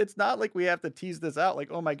 So it's not like we have to tease this out like,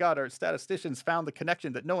 oh my God, our statisticians found the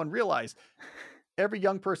connection that no one realized. Every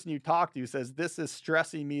young person you talk to says, this is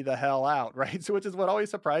stressing me the hell out, right? So which is what always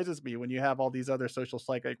surprises me when you have all these other social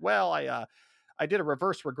psych, like, well, I did a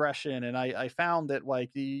reverse regression and I found that like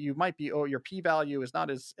you might be, your p-value is not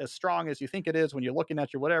as strong as you think it is when you're looking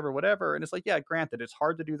at your whatever. And it's like, yeah, granted, it's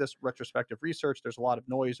hard to do this retrospective research. There's a lot of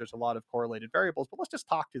noise. There's a lot of correlated variables, but let's just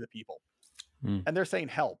talk to the people. And they're saying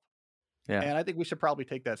help. Yeah. And I think we should probably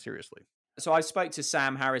take that seriously. So I spoke to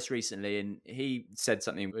Sam Harris recently, and he said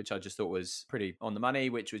something which I just thought was pretty on the money,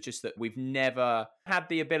 which was just that we've never had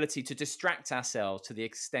the ability to distract ourselves to the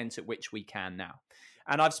extent at which we can now.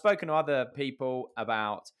 And I've spoken to other people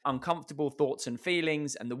about uncomfortable thoughts and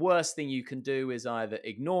feelings, and the worst thing you can do is either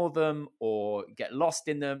ignore them or get lost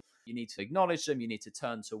in them. You need to acknowledge them. You need to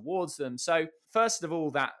turn towards them. So first of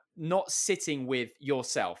all, that not sitting with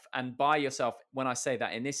yourself and by yourself. When I say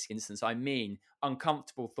that in this instance, I mean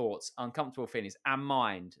uncomfortable thoughts, uncomfortable feelings, our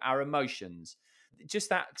mind, our emotions, just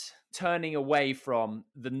that turning away from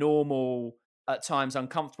the normal, at times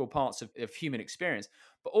uncomfortable parts of human experience,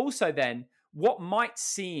 but also then what might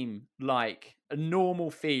seem like a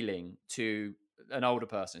normal feeling to an older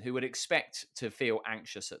person who would expect to feel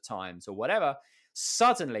anxious at times or whatever,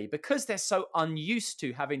 suddenly, because they're so unused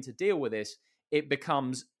to having to deal with this, it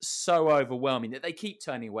becomes so overwhelming that they keep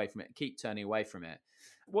turning away from it.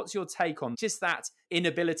 What's your take on just that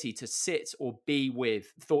inability to sit or be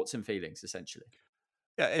with thoughts and feelings, essentially?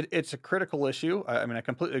 Yeah, it's a critical issue. I mean, I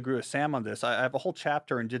completely agree with Sam on this. I have a whole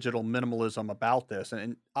chapter in Digital Minimalism about this,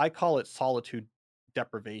 and I call it solitude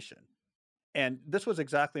deprivation. And this was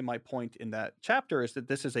exactly my point in that chapter, is that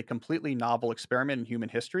this is a completely novel experiment in human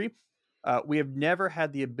history. We have never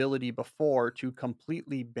had the ability before to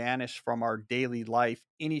completely banish from our daily life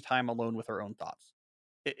any time alone with our own thoughts.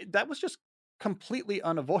 that was just completely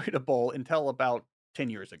unavoidable until about 10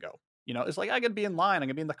 years ago. It's like I could be in line, I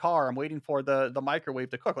could be in the car, I'm waiting for the microwave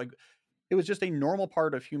to cook. Like it was just a normal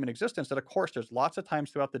part of human existence that of course there's lots of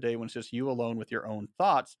times throughout the day when it's just you alone with your own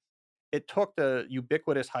thoughts. It took the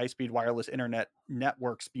ubiquitous high-speed wireless internet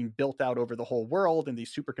networks being built out over the whole world and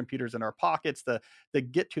these supercomputers in our pockets to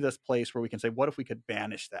get to this place where we can say, what if we could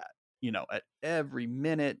banish that? At every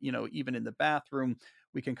minute, even in the bathroom,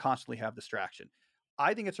 we can constantly have distraction.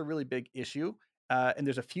 I think it's a really big issue. And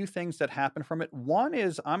there's a few things that happen from it. One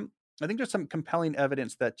is I think there's some compelling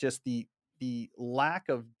evidence that just the lack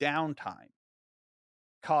of downtime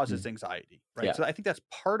causes anxiety, right? Yeah. So I think that's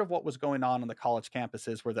part of what was going on the college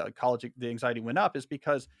campuses where the anxiety went up is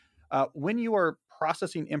because when you are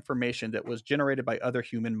processing information that was generated by other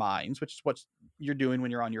human minds, which is what you're doing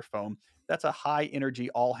when you're on your phone, that's a high energy,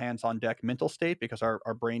 all hands on deck mental state because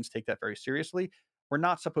our brains take that very seriously. We're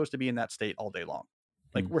not supposed to be in that state all day long.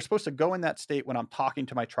 Like we're supposed to go in that state when I'm talking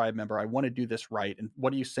to my tribe member. I want to do this right. And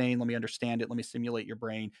what are you saying? Let me understand it. Let me simulate your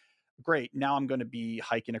brain. Great. Now I'm going to be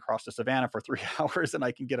hiking across the savannah for 3 hours and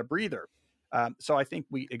I can get a breather. So I think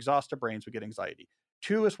we exhaust our brains, we get anxiety.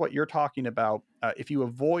 Two is what you're talking about. If you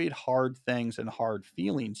avoid hard things and hard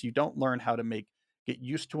feelings, you don't learn how to get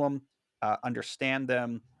used to them, understand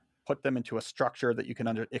them, put them into a structure that you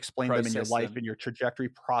can explain them in your life and your trajectory,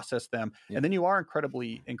 process them. Yeah. And then you are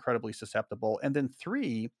incredibly, incredibly susceptible. And then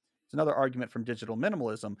three, it's another argument from digital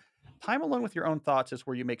minimalism. Time alone with your own thoughts is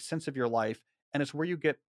where you make sense of your life and it's where you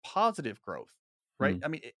get positive growth, right? I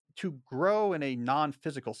mean, to grow in a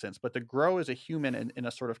non-physical sense, but to grow as a human in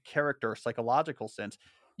a sort of character, psychological sense,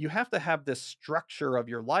 you have to have this structure of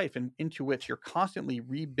your life into which you're constantly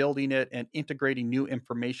rebuilding it and integrating new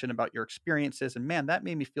information about your experiences. And man, that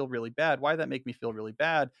made me feel really bad. Why did that make me feel really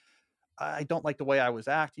bad? I don't like the way I was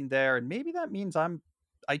acting there. And maybe that means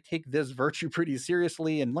I take this virtue pretty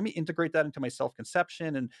seriously, and let me integrate that into my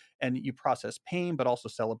self-conception and you process pain, but also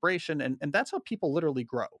celebration. And that's how people literally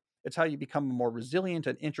grow. It's how you become a more resilient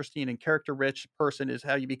and interesting and character-rich person, is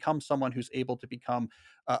how you become someone who's able to become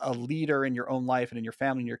a leader in your own life and in your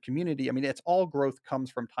family and your community. I mean, it's all growth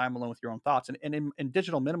comes from time alone with your own thoughts. And in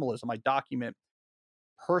digital minimalism, I document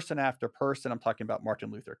person after person. I'm talking about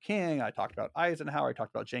Martin Luther King. I talked about Eisenhower. I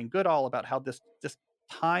talked about Jane Goodall, about how this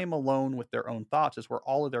time alone with their own thoughts is where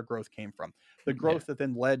all of their growth came from. The growth that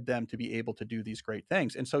then led them to be able to do these great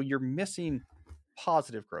things. And so you're missing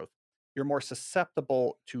positive growth. You're more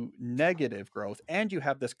susceptible to negative growth. And you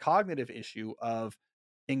have this cognitive issue of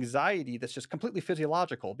anxiety that's just completely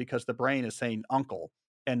physiological because the brain is saying uncle.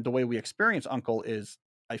 And the way we experience uncle is,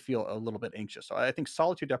 I feel a little bit anxious. So I think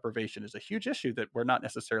solitude deprivation is a huge issue that we're not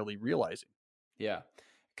necessarily realizing. Yeah.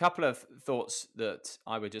 A couple of thoughts that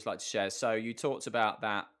I would just like to share. So you talked about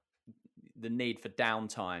the need for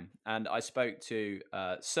downtime. And I spoke to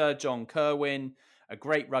Sir John Kerwin, a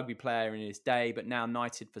great rugby player in his day, but now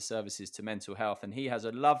knighted for services to mental health. And he has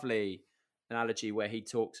a lovely analogy where he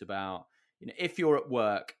talks about, if you're at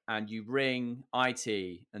work and you ring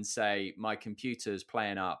IT and say, my computer's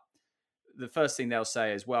playing up, the first thing they'll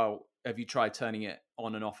say is, well, have you tried turning it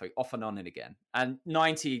on and off and on and again? And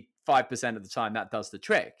 95% of the time that does the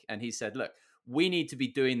trick. And he said, look, we need to be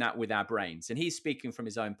doing that with our brains. And he's speaking from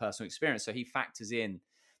his own personal experience. So he factors in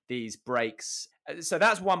these breaks. So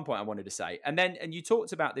that's one point I wanted to say. And you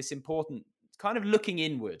talked about this important kind of looking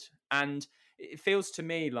inward. And it feels to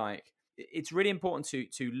me like it's really important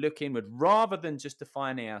to look inward rather than just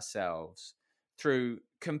defining ourselves through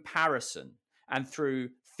comparison and through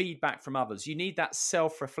feedback from others. You need that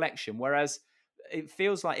self-reflection. Whereas it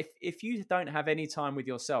feels like if you don't have any time with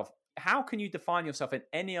yourself, how can you define yourself in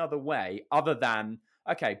any other way other than,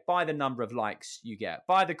 okay, by the number of likes you get,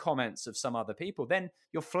 by the comments of some other people? Then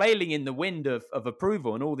you're flailing in the wind of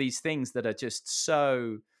approval and all these things that are just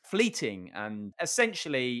so fleeting and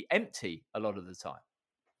essentially empty a lot of the time.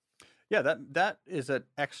 Yeah, that is an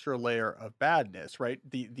extra layer of badness, right?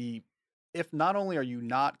 If not only are you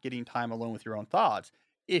not getting time alone with your own thoughts,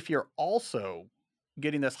 if you're also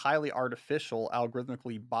getting this highly artificial,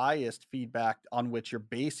 algorithmically biased feedback on which you're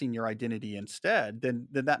basing your identity instead, then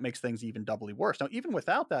that makes things even doubly worse. Now, even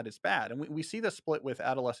without that, it's bad. And we see this split with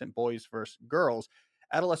adolescent boys versus girls.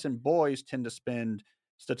 Adolescent boys tend to spend,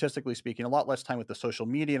 statistically speaking, a lot less time with the social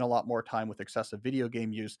media and a lot more time with excessive video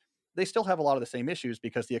game use. They still have a lot of the same issues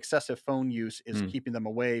because the excessive phone use is keeping them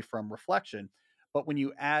away from reflection. But when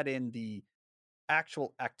you add in the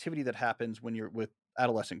actual activity that happens when you're with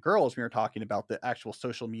adolescent girls, when you're talking about the actual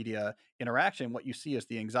social media interaction, what you see is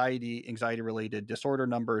the anxiety-related disorder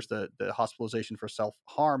numbers, the hospitalization for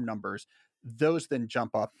self-harm numbers. Those then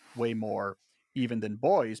jump up way more even than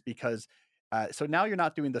boys, because So now you're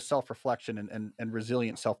not doing the self-reflection and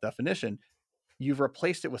resilient self-definition. You've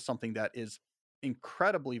replaced it with something that is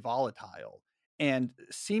incredibly volatile and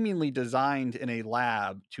seemingly designed in a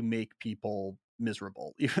lab to make people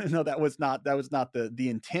miserable, even though that was not the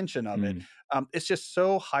intention of it. It's just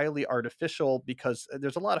so highly artificial because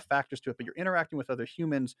there's a lot of factors to it, but you're interacting with other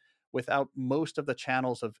humans without most of the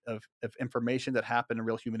channels of information that happen in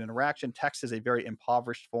real human interaction. Text is a very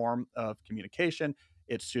impoverished form of communication.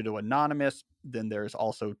 It's pseudo-anonymous. Then there's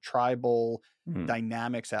also tribal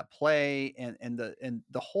dynamics at play, and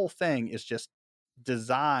the whole thing is just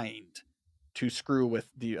designed to screw with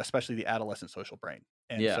especially the adolescent social brain.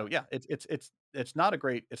 And so it's not a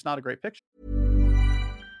great picture.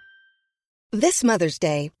 This Mother's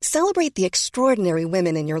Day, celebrate the extraordinary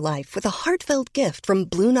women in your life with a heartfelt gift from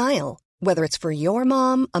Blue Nile. Whether it's for your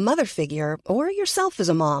mom, a mother figure, or yourself as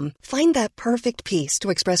a mom, find that perfect piece to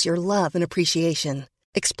express your love and appreciation.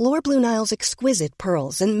 Explore Blue Nile's exquisite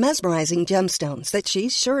pearls and mesmerizing gemstones that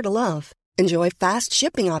she's sure to love. Enjoy fast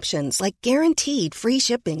shipping options like guaranteed free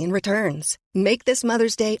shipping and returns. Make this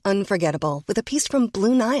Mother's Day unforgettable with a piece from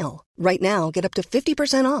Blue Nile. Right now, get up to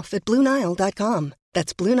 50% off at BlueNile.com.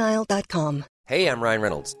 That's BlueNile.com. Hey, I'm Ryan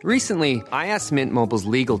Reynolds. Recently, I asked Mint Mobile's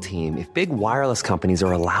legal team if big wireless companies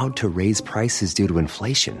are allowed to raise prices due to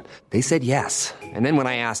inflation. They said yes. And then when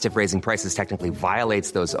I asked if raising prices technically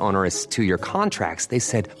violates those onerous 2-year contracts, they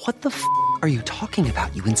said, "What the f*** are you talking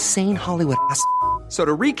about, you insane Hollywood ass?" So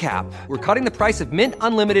to recap, we're cutting the price of Mint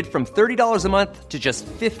Unlimited from $30 a month to just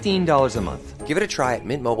 $15 a month. Give it a try at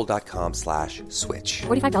mintmobile.com/switch.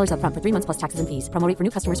 $45 up front for 3 months plus taxes and fees. Promo rate for new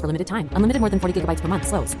customers for limited time. Unlimited more than 40 gigabytes per month.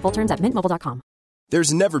 Slows full terms at mintmobile.com.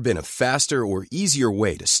 There's never been a faster or easier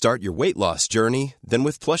way to start your weight loss journey than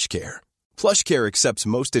with PlushCare. PlushCare accepts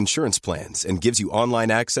most insurance plans and gives you online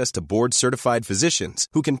access to board-certified physicians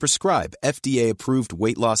who can prescribe FDA-approved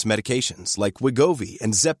weight loss medications like Wegovy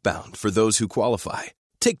and Zepbound for those who qualify.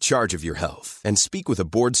 Take charge of your health and speak with a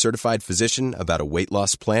board-certified physician about a weight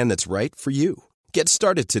loss plan that's right for you. Get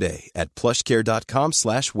started today at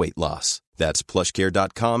plushcare.com/weight loss. That's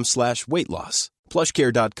plushcare.com/weight loss.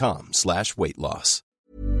 plushcare.com/weight loss.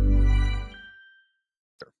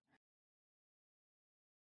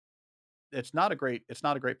 It's not a great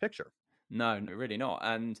picture. No, really not.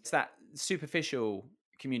 And it's that superficial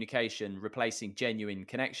communication replacing genuine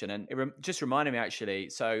connection. And it just reminded me, actually.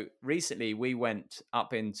 So recently we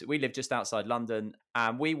live just outside London,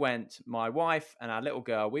 and my wife and our little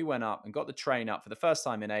girl, we went up and got the train up for the first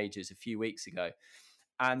time in ages a few weeks ago.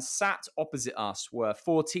 And sat opposite us were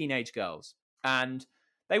 4 teenage girls, and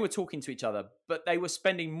they were talking to each other, but they were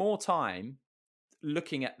spending more time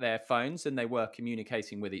looking at their phones than they were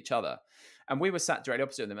communicating with each other. And we were sat directly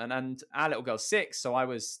opposite them, and our little girl's 6. So I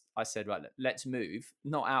said, right, let's move,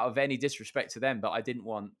 not out of any disrespect to them, but I didn't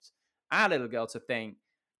want our little girl to think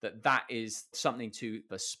that is something to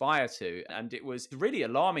aspire to. And it was really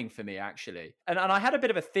alarming for me, actually. And I had a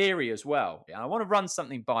bit of a theory as well. I want to run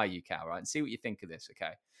something by you, Cal, right? And see what you think of this,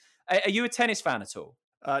 okay? Are you a tennis fan at all?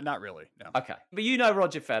 Not really, no. Okay. But you know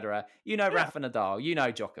Roger Federer, you know Rafa Nadal, you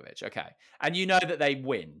know Djokovic, okay. And you know that they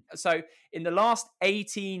win. So in the last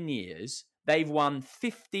 18 years, they've won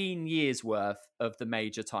 15 years worth of the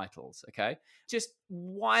major titles, okay? Just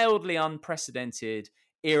wildly unprecedented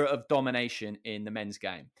era of domination in the men's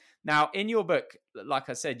game. Now, in your book, like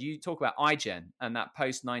I said, you talk about iGen and that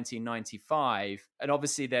post-1995. And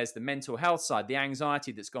obviously there's the mental health side, the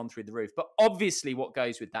anxiety that's gone through the roof. But obviously what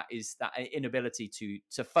goes with that is that inability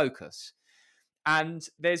to focus. And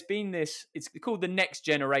there's been this, it's called the next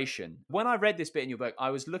generation. When I read this bit in your book,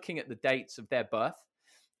 I was looking at the dates of their birth.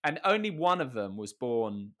 And only one of them was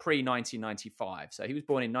born pre-1995. So he was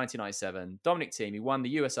born in 1997. Dominic Thiem, he won the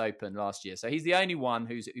US Open last year. So he's the only one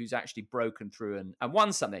who's actually broken through and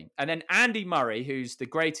won something. And then Andy Murray, who's the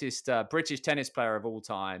greatest British tennis player of all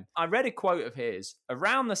time. I read a quote of his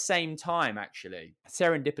around the same time, actually,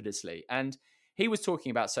 serendipitously. And he was talking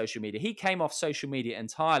about social media. He came off social media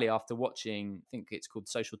entirely after watching, I think it's called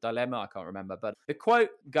Social Dilemma. I can't remember. But the quote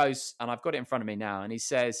goes, and I've got it in front of me now, and he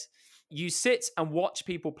says, "You sit and watch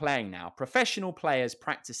people playing now, professional players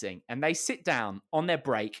practicing, and they sit down on their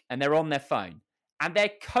break and they're on their phone, and their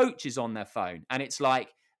coach is on their phone." And it's like,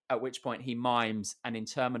 at which point he mimes an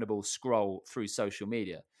interminable scroll through social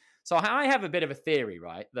media. So I have a bit of a theory,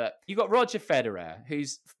 right? That you got Roger Federer,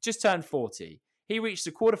 who's just turned 40. He reached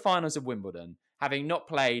the quarterfinals of Wimbledon, having not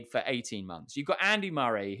played for 18 months. You've got Andy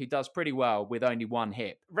Murray, who does pretty well with only one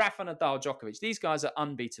hip. Rafa Nadal, Djokovic, these guys are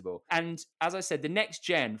unbeatable. And as I said, the next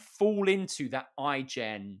gen fall into that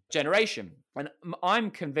iGen generation. And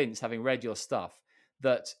I'm convinced, having read your stuff,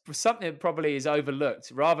 that something that probably is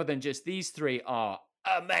overlooked, rather than just these three are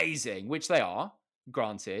amazing, which they are,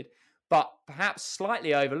 granted, but perhaps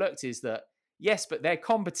slightly overlooked is that, yes, but their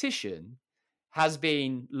competition has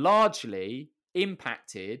been largely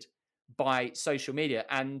impacted by social media.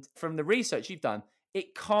 And from the research you've done,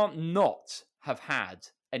 it can't not have had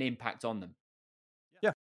an impact on them.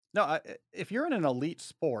 Yeah. No, if you're in an elite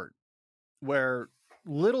sport where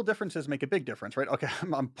little differences make a big difference, right? Okay,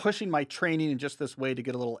 I'm pushing my training in just this way to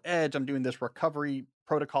get a little edge. I'm doing this recovery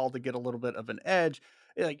protocol to get a little bit of an edge.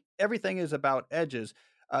 Like everything is about edges.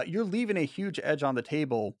 You're leaving a huge edge on the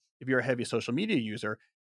table if you're a heavy social media user.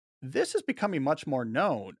 This is becoming much more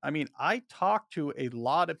known. I mean, I talk to a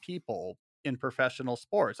lot of people in professional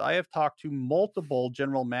sports. I have talked to multiple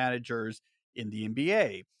general managers in the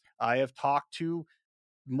NBA. I have talked to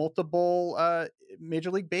multiple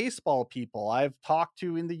Major League Baseball people. I've talked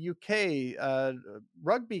to in the UK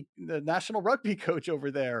rugby, the national rugby coach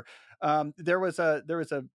over there. There was a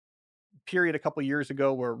period a couple years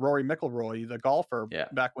ago where Rory McIlroy, the golfer,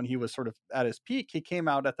 back when he was sort of at his peak, he came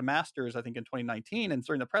out at the Masters, I think in 2019, and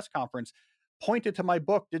during the press conference, pointed to my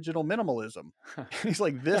book, Digital Minimalism. He's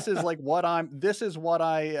like, this is what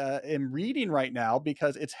I am reading right now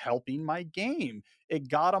because it's helping my game. It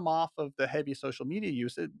got him off of the heavy social media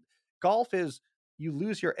use. Golf is, you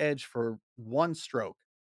lose your edge for one stroke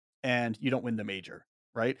and you don't win the major,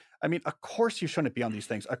 right? I mean, of course you shouldn't be on these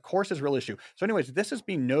things. Of course it's a real issue. So anyways, this is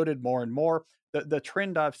being noted more and more. The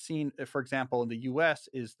trend I've seen, for example, in the US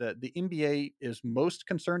is that the NBA is most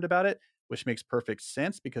concerned about it, which makes perfect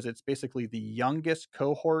sense because it's basically the youngest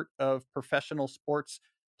cohort of professional sports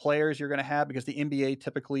players you're going to have, because the NBA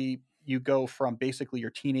typically you go from basically your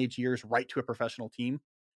teenage years right to a professional team,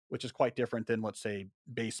 which is quite different than, let's say,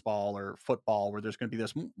 baseball or football, where there's going to be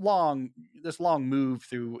this long move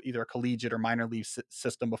through either a collegiate or minor league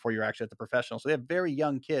system before you're actually at the professional. So they have very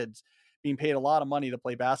young kids being paid a lot of money to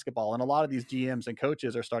play basketball. And a lot of these GMs and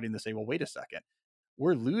coaches are starting to say, well, wait a second,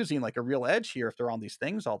 we're losing like a real edge here if they're on these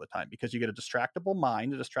things all the time, because you get a distractible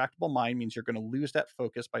mind. A distractible mind means you're going to lose that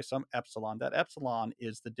focus by some epsilon. That epsilon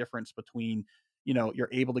is the difference between, you're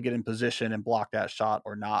able to get in position and block that shot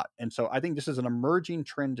or not. And so I think this is an emerging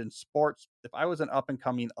trend in sports. If I was an up and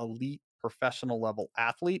coming elite professional level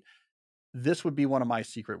athlete, this would be one of my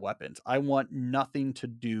secret weapons. I want nothing to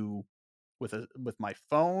do with my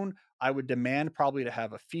phone. I would demand probably to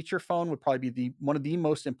have a feature phone. Would probably be one of the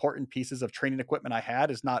most important pieces of training equipment I had,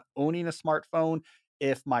 is not owning a smartphone.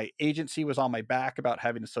 If my agency was on my back about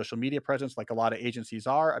having a social media presence, like a lot of agencies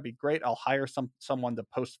are, I'd be great. I'll hire someone to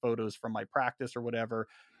post photos from my practice or whatever.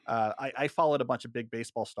 I followed a bunch of big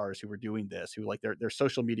baseball stars who were doing this, who like their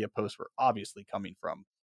social media posts were obviously coming from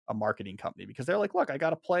a marketing company, because they're like, look, I got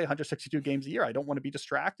to play 162 games a year. I don't want to be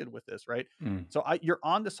distracted with this. Right. So you're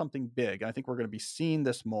on to something big. And I think we're going to be seeing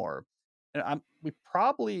this more. And we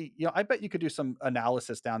probably, I bet you could do some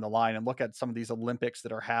analysis down the line and look at some of these Olympics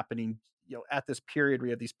that are happening, at this period where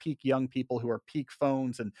you have these peak young people who are peak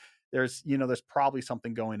phones. And there's probably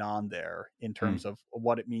something going on there in terms of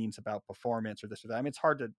what it means about performance or this or that. I mean, it's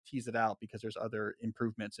hard to tease it out because there's other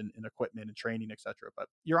improvements in equipment and training, et cetera, but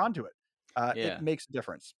you're onto it. It makes a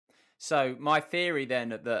difference. So my theory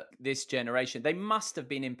then that this generation, they must have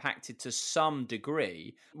been impacted to some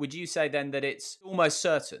degree. Would you say then that it's almost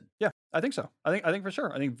certain? Yeah, I think so. I think for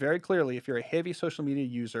sure. I think very clearly, if you're a heavy social media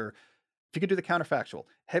user, if you could do the counterfactual,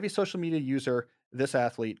 heavy social media user, this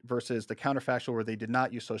athlete versus the counterfactual where they did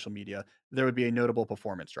not use social media, there would be a notable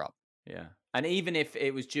performance drop. Yeah. And even if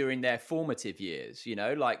it was during their formative years,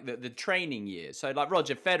 like the training years. So like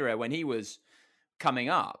Roger Federer, when he was coming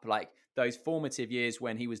up, like those formative years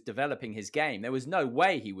when he was developing his game, there was no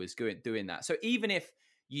way he was doing that. So even if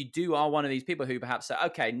you are one of these people who perhaps say,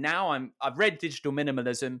 okay, now I've read Digital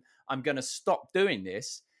Minimalism, I'm going to stop doing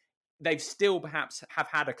this, they've still perhaps have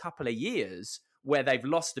had a couple of years where they've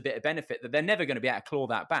lost a bit of benefit that they're never going to be able to claw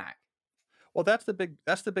that back. Well, that's the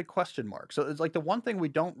big question mark. So it's like the one thing we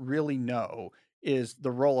don't really know is the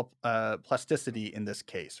role of plasticity in this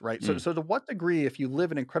case, right? So to what degree, if you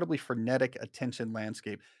live in an incredibly frenetic attention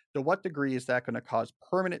landscape, to what degree is that going to cause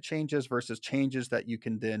permanent changes versus changes that you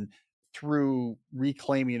can then, through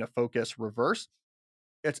reclaiming a focus, reverse?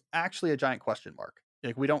 It's actually a giant question mark.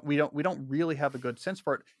 Like we don't really have a good sense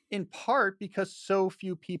for it, in part because so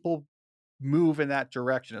few people move in that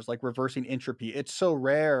direction. It's like reversing entropy. It's so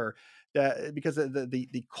rare that because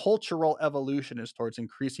the cultural evolution is towards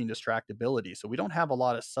increasing distractibility. So we don't have a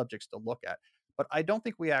lot of subjects to look at, but I don't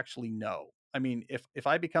think we actually know. I mean, if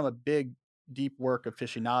I become a big, deep work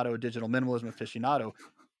aficionado, digital minimalism aficionado,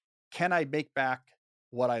 can I make back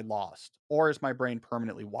what I lost, or is my brain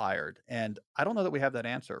permanently wired? And I don't know that we have that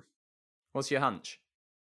answer. What's your hunch?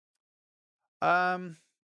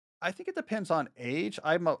 I think it depends on age.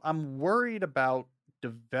 I'm worried about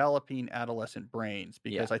developing adolescent brains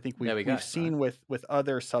Yeah, because I think there we go. we've seen with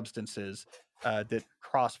other substances that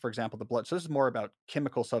cross, for example, the blood. So this is more about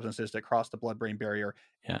chemical substances that cross the blood-brain barrier.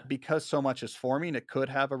 Yeah. Because so much is forming, it could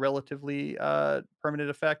have a relatively permanent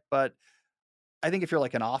effect. But I think if you're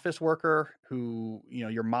like an office worker who,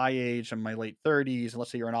 you're my age, I'm my late 30s, and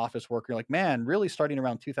let's say you're an office worker, you're like, man, really starting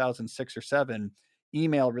around 2006 or 7,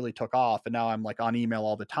 email really took off, and now I'm like on email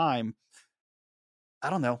all the time. I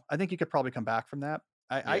don't know. I think you could probably come back from that.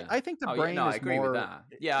 I think the brain I is agree more. with that.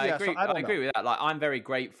 Yeah, I agree. So I I don't agree know. with that. Like, I'm very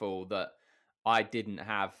grateful that I didn't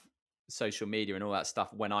have social media and all that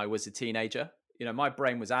stuff when I was a teenager. My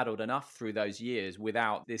brain was addled enough through those years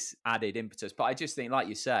without this added impetus. But I just think, like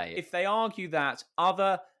you say, if they argue that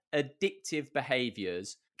other addictive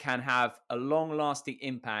behaviors can have a long-lasting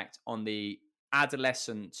impact on the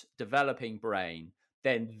adolescent developing brain,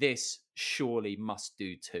 then this surely must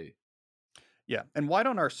do too. Yeah. And why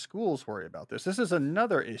don't our schools worry about this? This is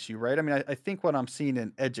another issue, right? I mean, I think what I'm seeing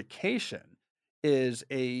in education is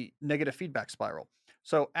a negative feedback spiral.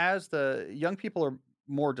 So as the young people are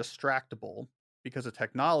more distractible because of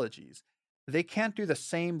technologies, they can't do the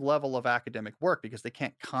same level of academic work because they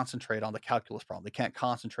can't concentrate on the calculus problem. They can't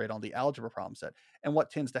concentrate on the algebra problem set. And what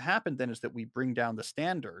tends to happen then is that we bring down the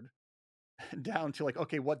standard down to like,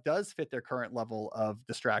 okay, what does fit their current level of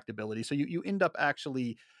distractibility? So you end up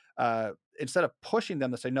actually, instead of pushing them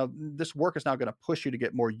to say, no, this work is now going to push you to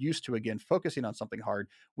get more used to, again, focusing on something hard,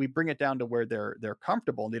 we bring it down to where they're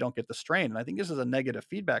comfortable and they don't get the strain. And I think this is a negative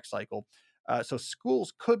feedback cycle. So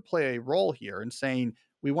schools could play a role here in saying,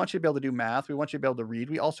 we want you to be able to do math. We want you to be able to read.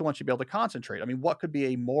 We also want you to be able to concentrate. I mean, what could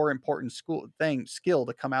be a more important skill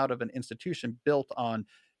to come out of an institution built on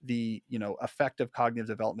the, effective cognitive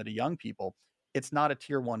development of young people? It's not a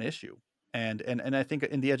tier 1 issue. And I think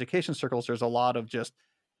in the education circles, there's a lot of just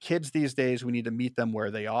kids these days. We need to meet them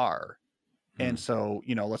where they are. And so,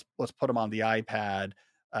 let's put them on the iPad.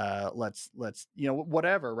 Let's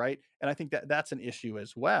whatever. Right. And I think that's an issue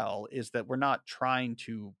as well, is that we're not trying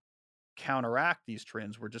to counteract these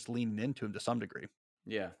trends. We're just leaning into them to some degree.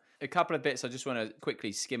 Yeah. A couple of bits I just want to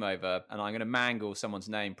quickly skim over, and I'm going to mangle someone's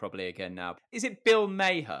name probably again now. Is it Bill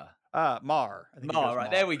Maher? Maher. Maher,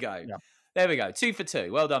 right. There we go. Yeah. There we go. 2 for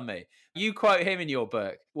 2. Well done, me. You quote him in your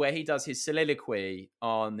book where he does his soliloquy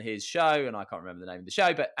on his show, and I can't remember the name of the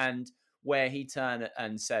show, and where he turned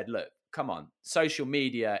and said, look, come on, social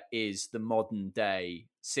media is the modern day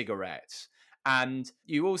cigarettes. And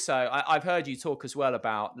you also, I've heard you talk as well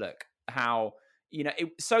about, look, how,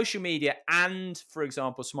 social media and, for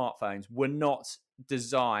example, smartphones were not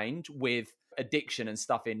designed with addiction and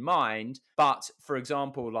stuff in mind. But for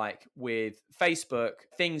example, like with Facebook,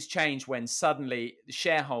 things changed when suddenly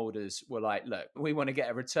shareholders were like, look, we want to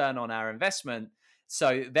get a return on our investment.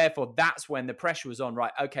 So therefore, that's when the pressure was on,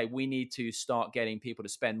 right? Okay, we need to start getting people to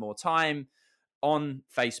spend more time on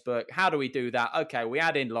Facebook. How do we do that? Okay, we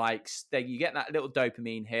add in likes. Then you get that little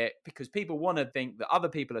dopamine hit because people want to think that other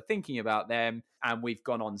people are thinking about them, and we've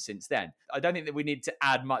gone on since then. I don't think that we need to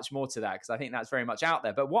add much more to that because I think that's very much out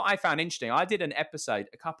there. But what I found interesting, I did an episode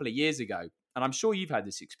a couple of years ago, and I'm sure you've had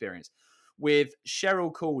this experience, with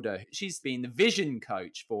Cheryl Calder. She's been the vision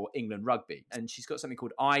coach for England Rugby, and she's got something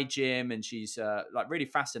called iGym, and she's really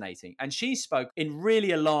fascinating. And she spoke in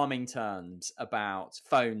really alarming terms about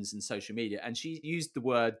phones and social media, and she used the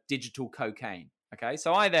word digital cocaine. Okay,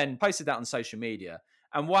 so I then posted that on social media,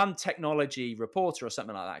 and one technology reporter or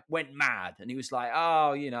something like that went mad, and he was like,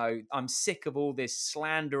 oh, I'm sick of all this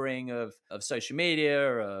slandering of social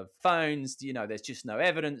media, of phones, there's just no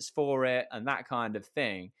evidence for it, and that kind of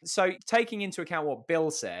thing. So taking into account what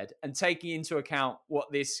Bill said and taking into account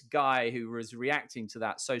what this guy who was reacting to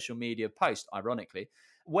that social media post, ironically,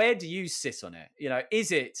 where do you sit on it?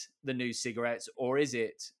 Is it the new cigarettes or is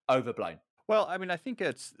it overblown? Well, I mean, I think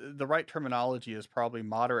it's the right terminology is probably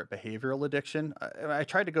moderate behavioral addiction. I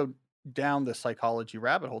tried to go down the psychology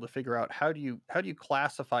rabbit hole to figure out how do you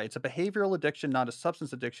classify. It's a behavioral addiction, not a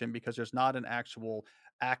substance addiction, because there's not an actual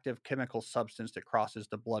active chemical substance that crosses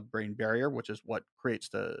the blood-brain barrier, which is what creates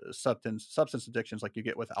the substance addictions like you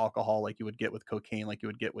get with alcohol, like you would get with cocaine, like you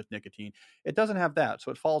would get with nicotine. It doesn't have that.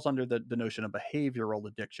 So it falls under the notion of behavioral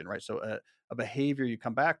addiction, right? So a behavior you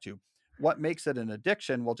come back to. What makes it an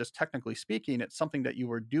addiction? Well, just technically speaking, it's something that you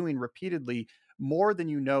were doing repeatedly more than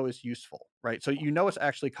is useful, right? So it's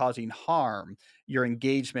actually causing harm, your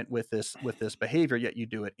engagement with this behavior, yet you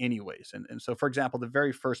do it anyways. And so, for example, the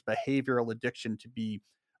very first behavioral addiction to be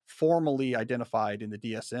formally identified in the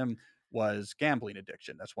DSM was gambling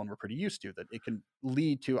addiction. That's one we're pretty used to, that it can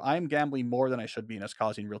lead to, I'm gambling more than I should be and it's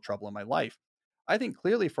causing real trouble in my life. I think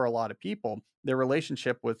clearly for a lot of people, their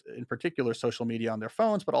relationship with, in particular, social media on their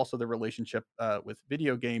phones, but also their relationship with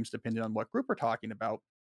video games, depending on what group we're talking about,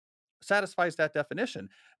 satisfies that definition.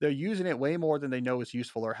 They're using it way more than they know is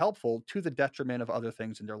useful or helpful to the detriment of other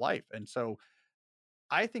things in their life. And so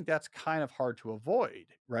I think that's kind of hard to avoid,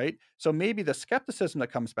 right? So maybe the skepticism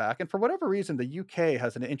that comes back, and for whatever reason, the UK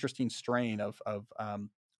has an interesting strain of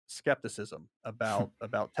skepticism about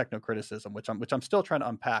techno criticism, which I'm still trying to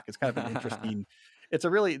unpack. It's kind of an interesting. It's a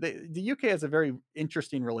really the UK has a very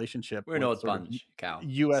interesting relationship. We're an odd bunch, Cal.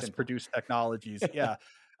 US produced technologies, yeah.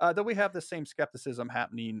 Though we have the same skepticism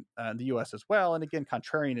happening in the US as well. And again,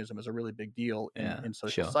 contrarianism is a really big deal in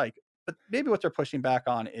social psych. But maybe what they're pushing back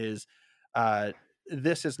on is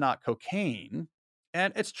this is not cocaine.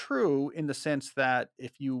 And it's true in the sense that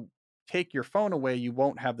if you take your phone away, you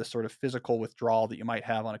won't have the sort of physical withdrawal that you might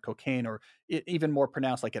have on a cocaine, or even more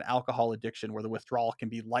pronounced like an alcohol addiction, where the withdrawal can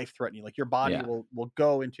be life-threatening. Like your body will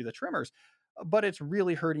go into the tremors, but it's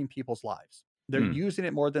really hurting people's lives. They're using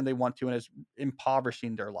it more than they want to, and it's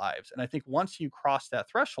impoverishing their lives. And I think once you cross that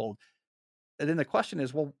threshold, and then the question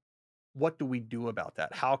is, well, what do we do about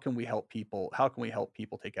that? How can we help people? How can we help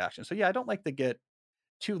people take action? So yeah, I don't like to get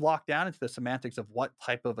too locked down into the semantics of what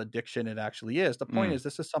type of addiction it actually is. The point is,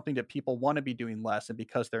 this is something that people want to be doing less, and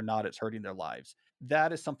because they're not, it's hurting their lives.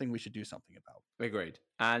 That is something we should do something about. Agreed.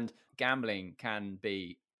 And gambling can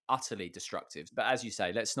be utterly destructive. But as you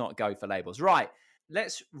say, let's not go for labels. Right.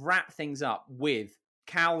 Let's wrap things up with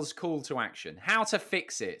Cal's call to action, how to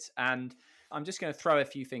fix it. And I'm just going to throw a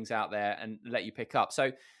few things out there and let you pick up.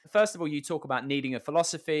 So first of all, you talk about needing a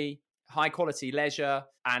philosophy, high quality leisure,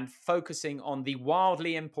 and focusing on the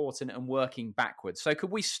wildly important and working backwards. So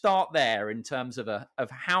could we start there in terms of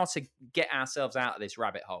how to get ourselves out of this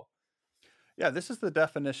rabbit hole? Yeah, this is the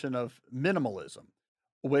definition of minimalism,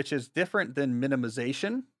 which is different than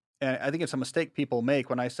minimization. And I think it's a mistake people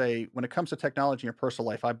make when I say, when it comes to technology in your personal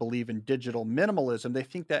life, I believe in digital minimalism. They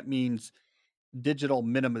think that means digital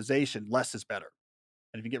minimization, less is better.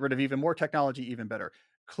 And if you get rid of even more technology, even better.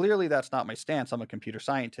 Clearly, that's not my stance. I'm a computer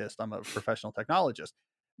scientist. I'm a professional technologist.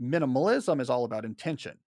 Minimalism is all about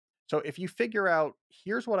intention. So if you figure out,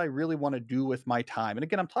 here's what I really want to do with my time. And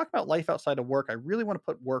again, I'm talking about life outside of work. I really want to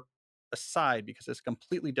put work aside because it's a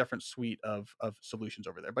completely different suite of solutions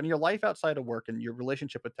over there. But in your life outside of work and your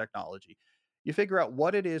relationship with technology, you figure out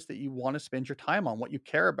what it is that you want to spend your time on, what you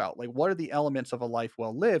care about, like what are the elements of a life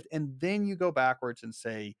well lived, and then you go backwards and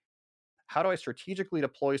say, how do I strategically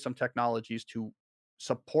deploy some technologies to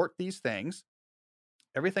support these things?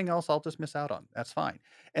 Everything else I'll just miss out on. That's fine.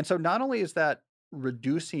 And so not only is that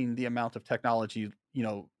reducing the amount of technology,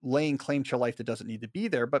 laying claim to your life that doesn't need to be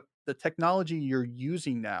there, but the technology you're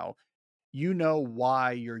using now, you know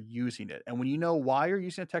why you're using it. And when you know why you're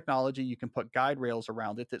using a technology, you can put guide rails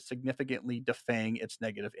around it that significantly defang its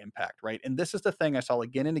negative impact, right? And this is the thing I saw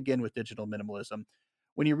again and again with digital minimalism.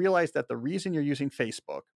 When you realize that the reason you're using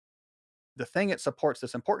Facebook, the thing it supports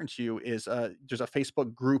that's important to you is there's a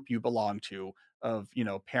Facebook group you belong to of,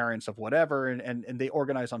 parents of whatever, and they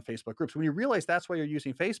organize on Facebook groups. When you realize that's why you're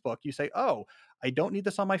using Facebook, you say, oh, I don't need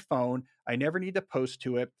this on my phone. I never need to post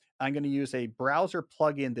to it. I'm going to use a browser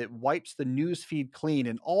plugin that wipes the news feed clean.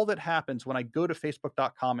 And all that happens when I go to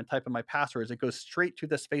facebook.com and type in my passwords, it goes straight to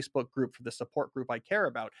this Facebook group for the support group I care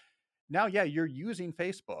about. Now, yeah, you're using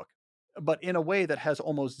Facebook, but in a way that has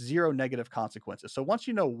almost zero negative consequences. So once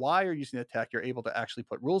you know why you're using the tech, you're able to actually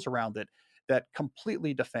put rules around it that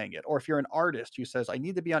completely defang it. Or if you're an artist who says, I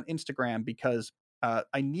need to be on Instagram because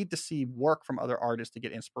I need to see work from other artists to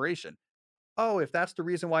get inspiration. Oh, if that's the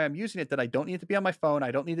reason why I'm using it, then I don't need to be on my phone.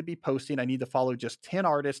 I don't need to be posting. I need to follow just 10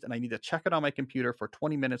 artists and I need to check it on my computer for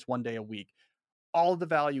 20 minutes, one day a week. All of the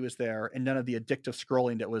value is there, and none of the addictive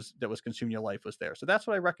scrolling that was consuming your life was there. So that's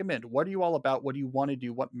what I recommend. What are you all about? What do you want to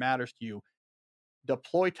do? What matters to you?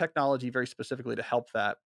 Deploy technology very specifically to help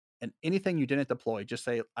that. And anything you didn't deploy, just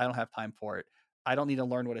say, I don't have time for it. I don't need to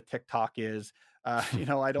learn what a TikTok is. I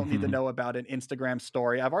don't need to know about an Instagram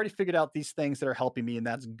story. I've already figured out these things that are helping me, and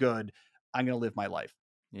that's good. I'm going to live my life.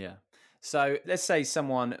 Yeah. So let's say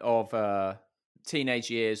someone of teenage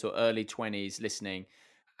years or early 20s listening,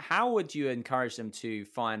 how would you encourage them to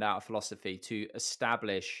find out a philosophy, to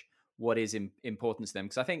establish what is important to them?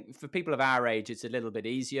 Because I think for people of our age, it's a little bit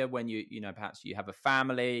easier when perhaps you have a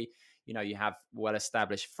family, you have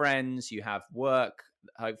well-established friends, you have work,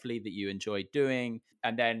 hopefully, that you enjoy doing.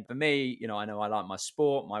 And then for me, I know I like my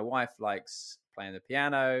sport. My wife likes playing the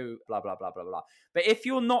piano, blah, blah, blah, blah, blah. But if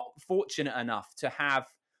you're not fortunate enough to have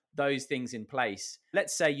those things in place,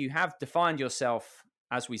 let's say you have defined yourself,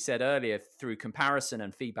 as we said earlier, through comparison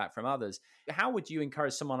and feedback from others, how would you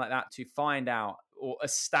encourage someone like that to find out or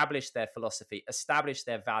establish their philosophy, establish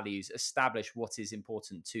their values, establish what is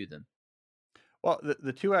important to them? Well,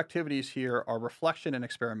 the two activities here are reflection and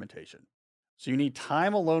experimentation. So you need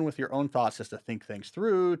time alone with your own thoughts just to think things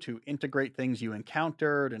through, to integrate things you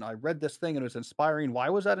encountered. And I read this thing and it was inspiring. Why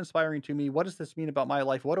was that inspiring to me? What does this mean about my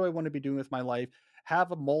life? What do I want to be doing with my life?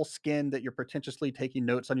 Have a moleskin that you're pretentiously taking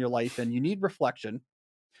notes on your life, and you need reflection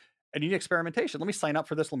and you need experimentation. Let me sign up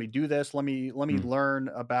for this. Let me do this. Let me learn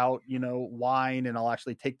about, wine, and I'll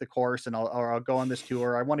actually take the course, and I'll go on this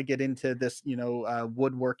tour. I want to get into this,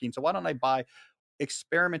 woodworking. So why don't I buy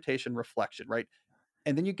experimentation, reflection, right?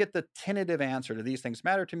 And then you get the tentative answer to these things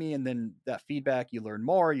matter to me. And then that feedback, you learn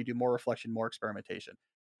more, you do more reflection, more experimentation.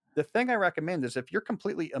 The thing I recommend is if you're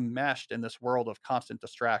completely enmeshed in this world of constant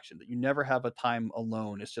distraction, that you never have a time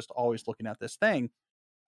alone, it's just always looking at this thing,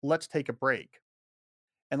 let's take a break.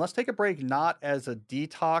 And let's take a break not as a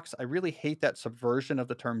detox. I really hate that subversion of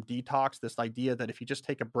the term detox, this idea that if you just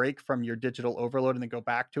take a break from your digital overload and then go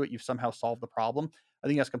back to it, you've somehow solved the problem. I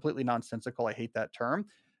think that's completely nonsensical. I hate that term.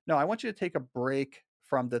 No, I want you to take a break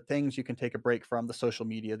from the things you can take a break from, the social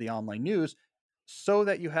media, the online news, so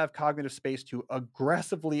that you have cognitive space to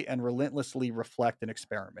aggressively and relentlessly reflect and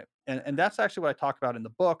experiment. And that's actually what I talk about in the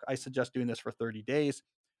book. I suggest doing this for 30 days.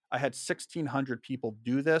 I had 1,600 people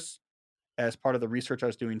do this as part of the research I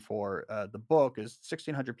was doing for the book. Is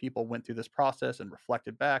 1,600 people went through this process and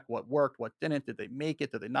reflected back what worked, what didn't, did they make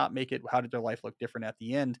it, did they not make it, how did their life look different at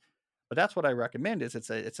the end. But that's what I recommend. Is it's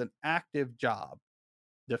an active job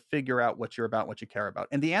to figure out what you're about, what you care about.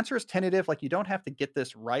 And the answer is tentative. Like, you don't have to get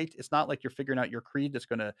this right. It's not like you're figuring out your creed that's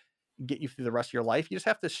going to get you through the rest of your life. You just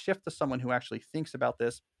have to shift to someone who actually thinks about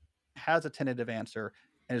this, has a tentative answer,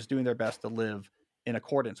 and is doing their best to live in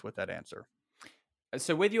accordance with that answer.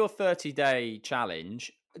 So with your 30-day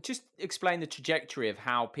challenge, just explain the trajectory of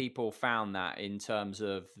how people found that in terms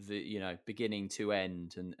of the, beginning to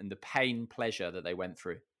end, and the pain, pleasure that they went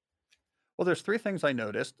through. Well, there's three things I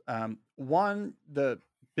noticed. One, the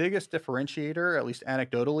biggest differentiator, at least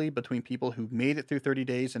anecdotally, between people who made it through 30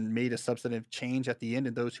 days and made a substantive change at the end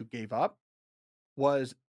and those who gave up,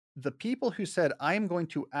 was the people who said, I'm going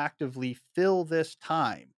to actively fill this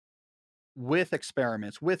time with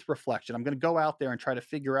experiments, with reflection. I'm going to go out there and try to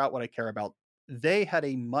figure out what I care about. They had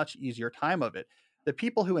a much easier time of it. The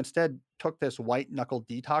people who instead took this white knuckle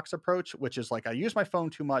detox approach, which is like, I use my phone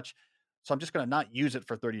too much, so I'm just going to not use it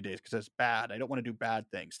for 30 days because it's bad. I don't want to do bad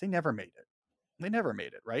things. They never made it. They never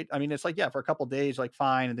made it, right? I mean, it's like, yeah, for a couple of days, like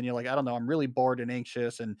fine. And then you're like, I don't know, I'm really bored and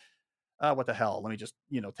anxious, and what the hell? Let me just,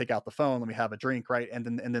 take out the phone. Let me have a drink, right? And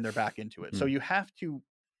then they're back into it. So you have to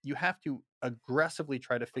aggressively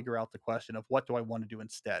try to figure out the question of, what do I want to do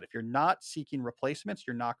instead? If you're not seeking replacements,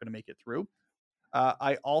 you're not going to make it through.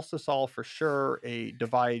 I also saw for sure a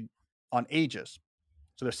divide on ages.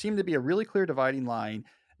 So there seemed to be a really clear dividing line,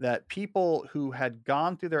 that people who had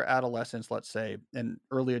gone through their adolescence, let's say, and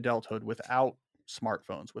early adulthood without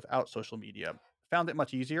smartphones, without social media, found it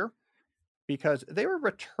much easier because they were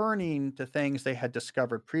returning to things they had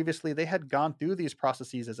discovered previously. They had gone through these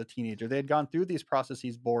processes as a teenager. They had gone through these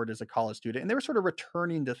processes bored as a college student, and they were sort of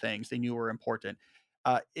returning to things they knew were important.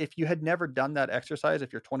 If you had never done that exercise,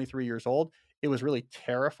 if you're 23 years old, it was really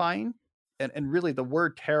terrifying. And really, the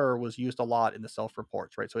word terror was used a lot in the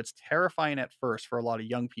self-reports, right? So it's terrifying at first for a lot of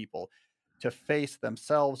young people to face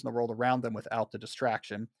themselves and the world around them without the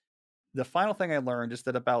distraction. The final thing I learned is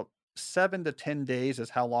that about 7 to 10 days is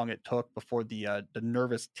how long it took before the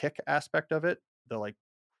nervous tick aspect of it, the like,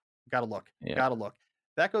 gotta look.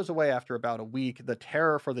 That goes away after about a week. The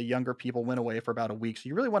terror for the younger people went away for about a week. So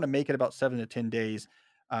you really want to make it about 7 to 10 days.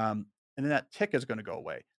 And then that tick is going to go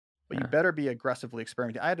away. But you better be aggressively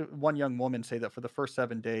experimenting. I had one young woman say that for the first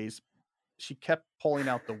 7 days, she kept pulling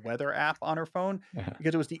out the weather app on her phone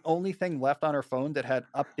because it was the only thing left on her phone that had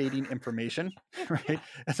updating information, right?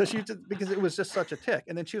 And so because it was just such a tick.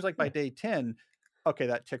 And then she was like, by day 10, okay,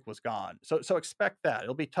 that tick was gone. So expect that.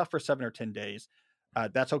 It'll be tough for 7 or 10 days.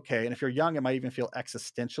 That's okay. And if you're young, it might even feel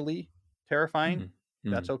existentially terrifying.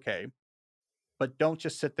 That's okay. But don't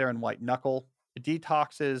just sit there and white knuckle.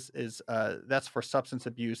 Detox is that's for substance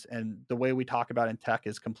abuse, and the way we talk about in tech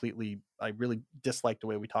is completely, I really dislike the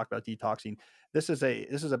way we talk about detoxing. This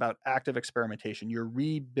is about active experimentation. You're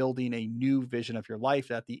rebuilding a new vision of your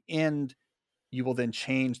life. At the end, you will then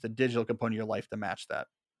change the digital component of your life to match that.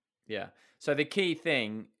 Yeah. So the key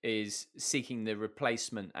thing is seeking the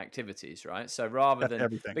replacement activities, right? So rather than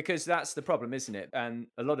everything, because that's the problem, isn't it? And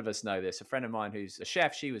a lot of us know this. A friend of mine who's a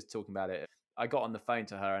chef, she was talking about it. I got on the phone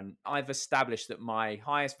to her, and I've established that my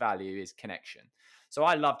highest value is connection. So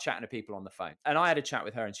I love chatting to people on the phone. And I had a chat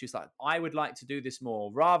with her, and she was like, I would like to do this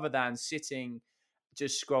more rather than sitting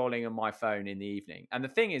just scrolling on my phone in the evening. And the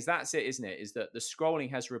thing is, that's it, isn't it? Is that the scrolling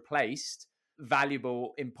has replaced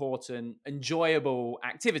valuable, important, enjoyable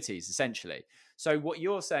activities, essentially. So what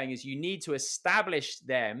you're saying is you need to establish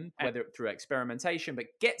them, whether through experimentation, but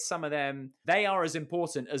get some of them. They are as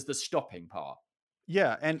important as the stopping part.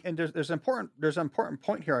 Yeah, and there's an important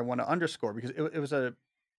point here I want to underscore, because it was an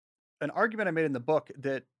argument I made in the book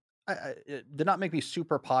that it did not make me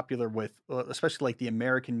super popular with, especially like the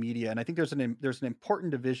American media. And I think there's an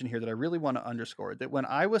important division here that I really want to underscore, that when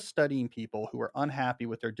I was studying people who were unhappy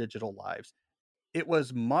with their digital lives, it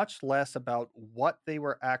was much less about what they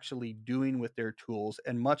were actually doing with their tools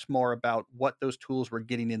and much more about what those tools were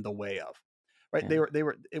getting in the way of. Right. Yeah.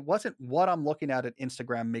 It wasn't what I'm looking at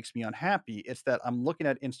Instagram makes me unhappy. It's that I'm looking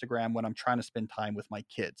at Instagram when I'm trying to spend time with my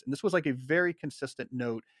kids. And this was like a very consistent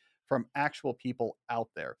note from actual people out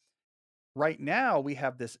there. Right now, we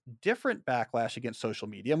have this different backlash against social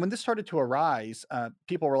media. And when this started to arise,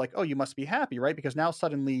 people were like, oh, you must be happy, right? Because now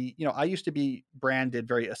suddenly, I used to be branded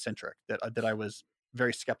very eccentric, that I was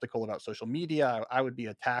very skeptical about social media. I would be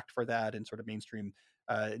attacked for that in sort of mainstream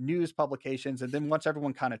news publications. And then once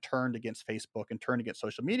everyone kind of turned against Facebook and turned against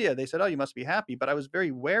social media, they said, oh, you must be happy. But I was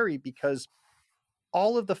very wary, because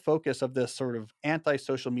all of the focus of this sort of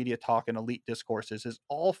anti-social media talk and elite discourses is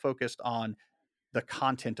all focused on the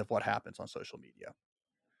content of what happens on social media.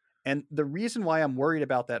 And the reason why I'm worried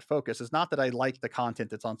about that focus is not that I like the content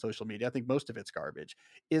that's on social media. I think most of it's garbage.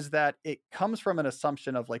 Is that it comes from an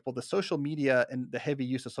assumption of like, well, the social media and the heavy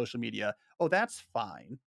use of social media, oh, that's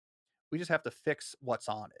fine. We just have to fix what's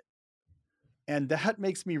on it. And that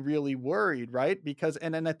makes me really worried, right? Because,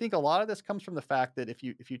 and I think a lot of this comes from the fact that if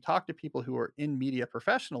you talk to people who are in media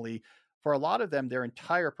professionally, for a lot of them, their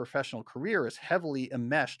entire professional career is heavily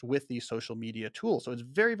enmeshed with these social media tools. So it's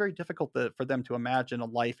very, very difficult for them to imagine a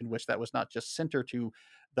life in which that was not just centered to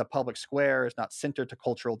the public square, is not centered to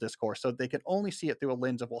cultural discourse. So they can only see it through a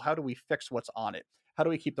lens of, well, how do we fix what's on it? How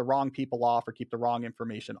do we keep the wrong people off or keep the wrong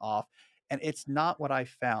information off? And it's not what I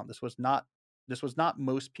found. This was not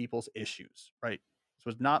most people's issues, right? This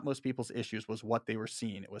was not most people's issues, was what they were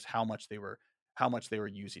seeing. It was how much they were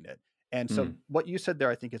using it. And so what you said there,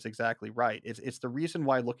 I think is exactly right. It's the reason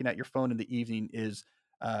why looking at your phone in the evening is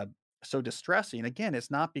so distressing. Again,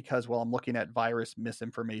 it's not because, well, I'm looking at virus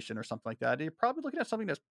misinformation or something like that. You're probably looking at something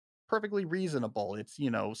that's perfectly reasonable. It's,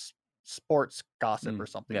 sports gossip or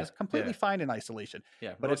something. It's completely fine in isolation.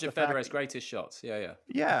 Yeah, but Roger Federer's greatest shots. Yeah.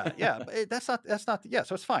 But that's not.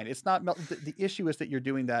 So it's fine. It's not. The issue is that you're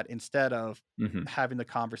doing that instead of having the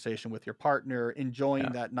conversation with your partner,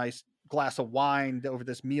 enjoying that nice glass of wine over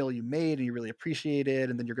this meal you made and you really appreciate it,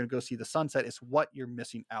 and then you're going to go see the sunset. It's what you're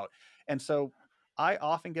missing out. And so I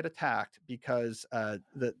often get attacked because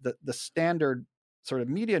the standard sort of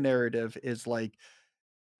media narrative is like,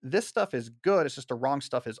 this stuff is good, it's just the wrong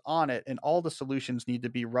stuff is on it, and all the solutions need to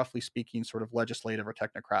be, roughly speaking, sort of legislative or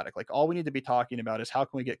technocratic. Like, all we need to be talking about is how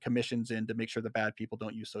can we get commissions in to make sure the bad people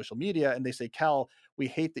don't use social media. And they say, Cal, we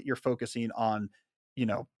hate that you're focusing on,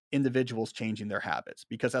 individuals changing their habits,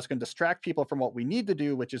 because that's going to distract people from what we need to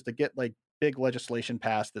do, which is to get like big legislation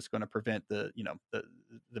passed that's going to prevent the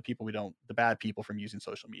bad people from using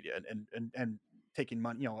social media and taking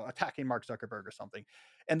money, attacking Mark Zuckerberg or something.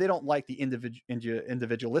 And they don't like the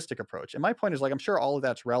individualistic approach. And my point is, like, I'm sure all of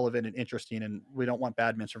that's relevant and interesting, and we don't want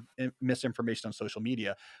bad misinformation on social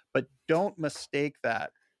media, but don't mistake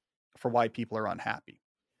that for why people are unhappy.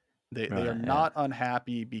 They are not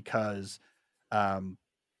unhappy because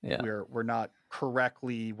we're not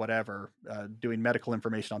correctly doing medical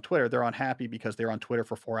information on Twitter. They're unhappy because they're on Twitter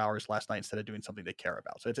for 4 hours last night instead of doing something they care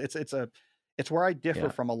about. So it's where I differ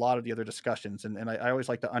from a lot of the other discussions, and I always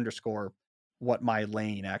like to underscore what my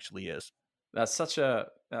lane actually is. That's such a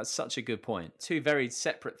good point. Two very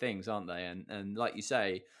separate things, aren't they? And like you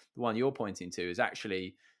say, the one you're pointing to is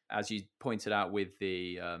actually, as you pointed out with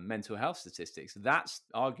the mental health statistics, that's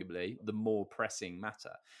arguably the more pressing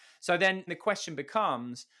matter. So then the question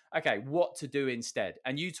becomes, okay, what to do instead?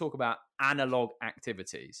 And you talk about analog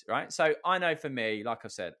activities, right? So I know for me, like I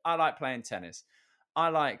said, I like playing tennis. I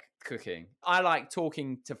like cooking. I like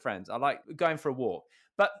talking to friends. I like going for a walk.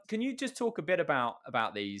 But can you just talk a bit about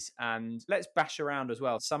these, and let's bash around as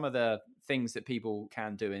well some of the things that people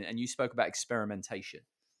can do? And you spoke about experimentation.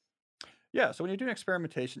 Yeah. So when you're doing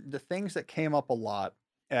experimentation, the things that came up a lot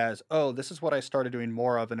as, oh, this is what I started doing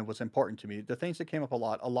more of and it was important to me. The things that came up a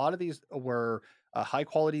lot of these were high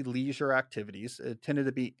quality leisure activities. It tended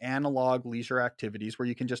to be analog leisure activities where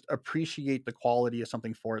you can just appreciate the quality of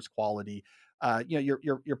something for its quality.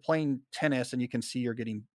 You're playing tennis and you can see you're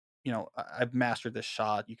getting I've mastered this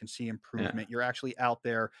shot. You can see improvement. You're actually out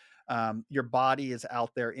there. Your body is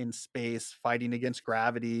out there in space fighting against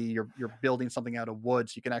gravity. You're building something out of wood,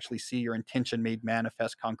 so you can actually see your intention made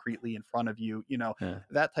manifest concretely in front of you.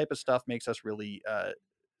 That type of stuff makes us really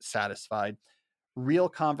satisfied. Real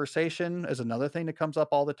conversation is another thing that comes up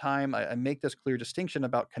all the time. I make this clear distinction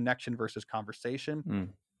about connection versus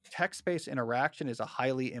conversation. Text-based interaction is a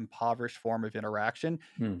highly impoverished form of interaction.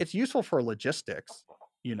 It's useful for logistics,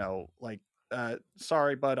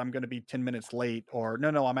 sorry, bud, I'm going to be 10 minutes late, or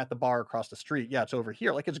no, I'm at the bar across the street. Yeah, it's over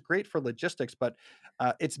here. Like, it's great for logistics, but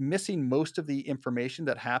it's missing most of the information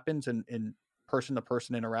that happens in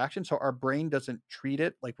person-to-person interaction. So our brain doesn't treat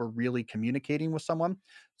it like we're really communicating with someone.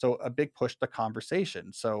 So a big push to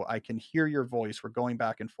conversation. So I can hear your voice. We're going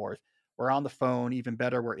back and forth. We're on the phone. Even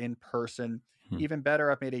better, we're in person. Even better,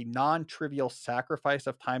 I've made a non-trivial sacrifice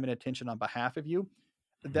of time and attention on behalf of you.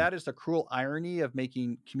 That is the cruel irony of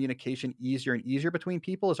making communication easier and easier between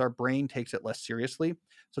people, as our brain takes it less seriously.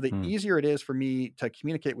 So the easier it is for me to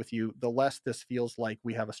communicate with you, the less this feels like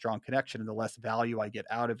we have a strong connection and the less value I get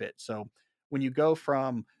out of it. So when you go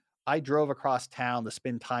from, I drove across town to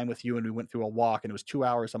spend time with you and we went through a walk and it was 2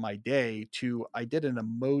 hours of my day, to I did an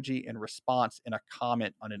emoji in response in a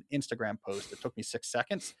comment on an Instagram post that took me 6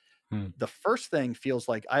 seconds. The first thing feels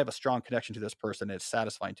like I have a strong connection to this person. And it's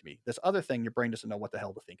satisfying to me. This other thing, your brain doesn't know what the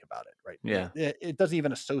hell to think about it, right? Yeah. It doesn't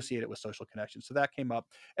even associate it with social connection. So that came up.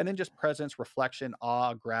 And then just presence, reflection,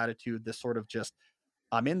 awe, gratitude, this sort of just,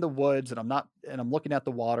 I'm in the woods and I'm looking at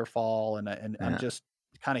the waterfall and I'm just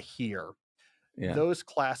kind of here. Yeah. Those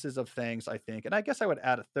classes of things, I think, and I guess I would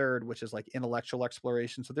add a third, which is like intellectual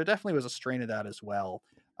exploration. So there definitely was a strain of that as well.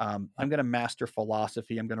 I'm going to master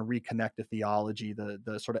philosophy. I'm going to reconnect to theology,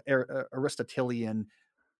 the sort of Aristotelian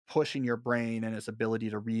pushing your brain and its ability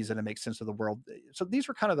to reason and make sense of the world. So these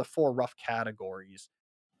were kind of the 4 rough categories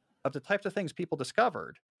of the types of things people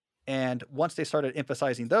discovered. And once they started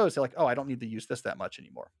emphasizing those, they're like, oh, I don't need to use this that much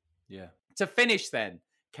anymore. Yeah. To finish then,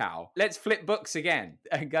 Cal, let's flip books again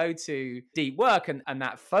and go to deep work and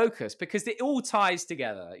that focus, because it all ties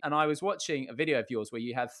together. And I was watching a video of yours where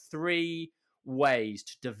you had 3 ways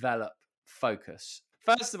to develop focus.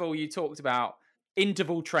 First of all, you talked about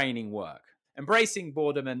interval training work, embracing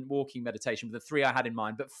boredom and walking meditation were the 3 I had in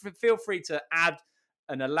mind, but feel free to add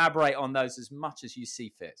and elaborate on those as much as you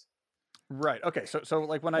see fit. Right. Okay. So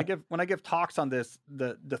like when I give talks on this,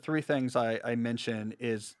 the 3 things I mention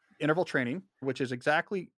is interval training, which is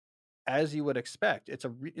exactly as you would expect. It's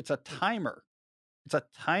a timer. It's a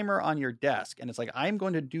timer on your desk. And it's like, I'm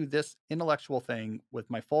going to do this intellectual thing with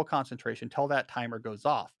my full concentration till that timer goes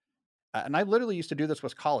off. And I literally used to do this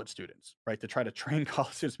with college students, right? To try to train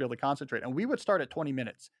college students to be able to concentrate. And we would start at 20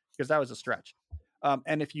 minutes because that was a stretch.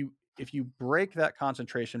 And if you break that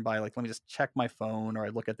concentration by like, let me just check my phone or I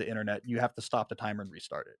look at the internet, you have to stop the timer and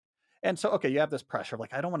restart it. And so, okay, you have this pressure of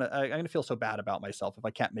like, I'm going to feel so bad about myself if I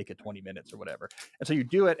can't make it 20 minutes or whatever. And so you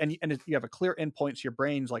do it and you have a clear endpoint. So your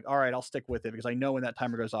brain's like, all right, I'll stick with it because I know when that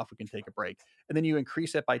timer goes off, we can take a break. And then you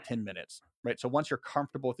increase it by 10 minutes, right? So once you're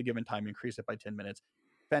comfortable with the given time, you increase it by 10 minutes.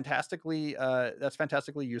 That's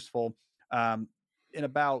fantastically useful. In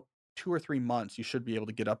about 2 or 3 months, you should be able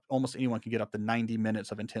to get up, almost anyone can get up to 90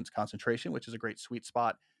 minutes of intense concentration, which is a great sweet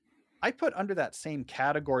spot. I put under that same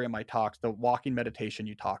category in my talks, the walking meditation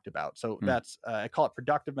you talked about. So that's, I call it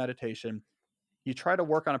productive meditation. You try to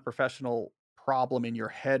work on a professional problem in your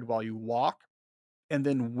head while you walk. And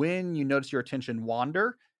then when you notice your attention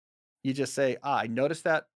wander, you just say, I noticed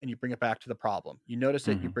that, and you bring it back to the problem. You notice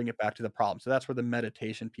it, you bring it back to the problem. So that's where the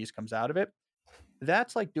meditation piece comes out of it.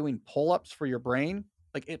 That's like doing pull-ups for your brain.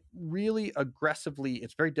 Like it really aggressively,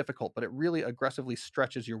 it's very difficult, but it really aggressively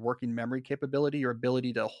stretches your working memory capability, your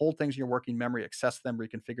ability to hold things in your working memory, access them,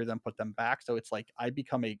 reconfigure them, put them back. So it's like I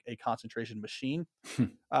become a concentration machine.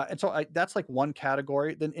 And so that's like one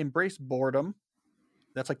category. Then embrace boredom.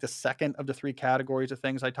 That's like the second of the 3 categories of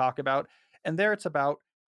things I talk about. And there it's about,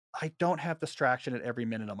 I don't have distraction at every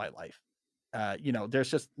minute of my life.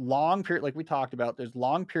 There's just long period, like we talked about, there's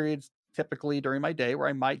long periods typically during my day where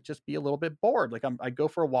I might just be a little bit bored. Like I go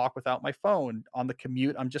for a walk without my phone on the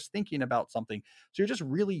commute. I'm just thinking about something. So you're just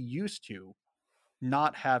really used to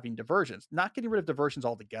not having diversions, not getting rid of diversions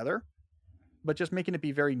altogether, but just making it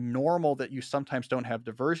be very normal that you sometimes don't have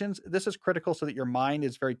diversions. This is critical so that your mind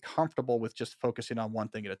is very comfortable with just focusing on one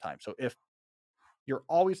thing at a time. So if you're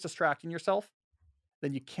always distracting yourself,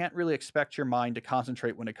 then you can't really expect your mind to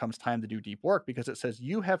concentrate when it comes time to do deep work, because it says,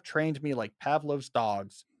 you have trained me like Pavlov's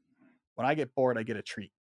dogs. When I get bored, I get a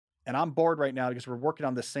treat. And I'm bored right now because we're working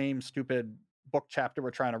on the same stupid book chapter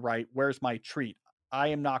we're trying to write. Where's my treat? I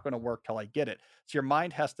am not going to work till I get it. So your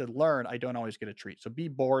mind has to learn, I don't always get a treat. So be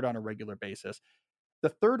bored on a regular basis. The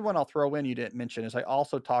third one I'll throw in, you didn't mention, is I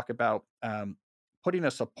also talk about putting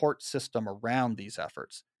a support system around these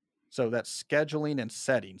efforts. So that's scheduling and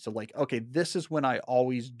setting. So like, okay, this is when I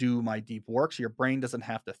always do my deep work. So your brain doesn't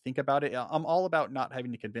have to think about it. I'm all about not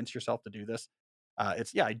having to convince yourself to do this.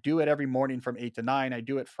 I do it every morning from 8 to 9. I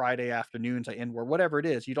do it Friday afternoons. I end where whatever it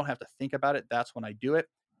is, you don't have to think about it. That's when I do it.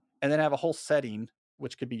 And then I have a whole setting,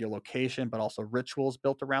 which could be your location, but also rituals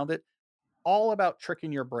built around it, all about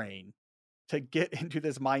tricking your brain to get into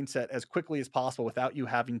this mindset as quickly as possible without you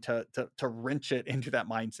having to wrench it into that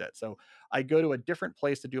mindset. So I go to a different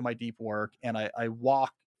place to do my deep work, and I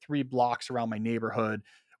walk 3 blocks around my neighborhood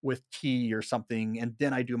with tea or something, and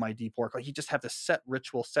then I do my deep work. Like, you just have to set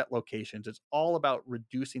ritual, set locations. It's all about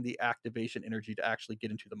reducing the activation energy to actually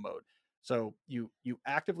get into the mode. So you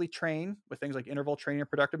actively train with things like interval training or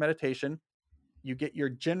productive meditation. You get your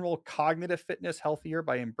general cognitive fitness healthier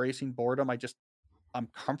by embracing boredom. I'm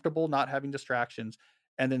comfortable not having distractions.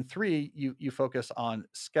 And then 3, you focus on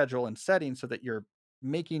schedule and setting so that you're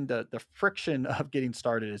making the friction of getting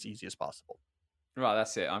started as easy as possible. Right,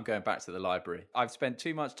 that's it. I'm going back to the library. I've spent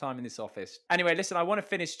too much time in this office. Anyway, listen, I want to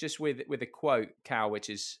finish just with a quote, Cal, which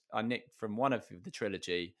is I nicked from one of the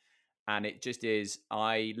trilogy. And it just is,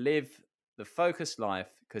 I live the focused life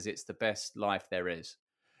because it's the best life there is.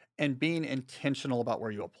 And being intentional about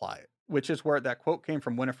where you apply it, which is where that quote came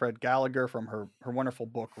from Winifred Gallagher from her wonderful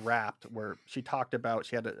book, Wrapped, where she talked about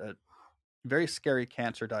she had a very scary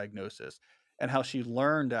cancer diagnosis and how she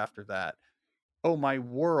learned after that, oh, my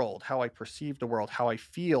world, how I perceive the world, how I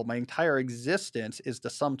feel, my entire existence is the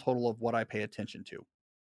sum total of what I pay attention to.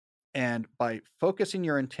 And by focusing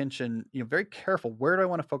your intention, very careful, where do I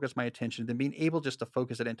want to focus my attention? Then being able just to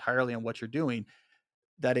focus it entirely on what you're doing,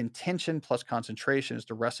 that intention plus concentration is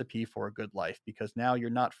the recipe for a good life, because now you're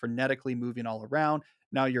not frenetically moving all around.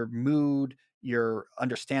 Now your mood, your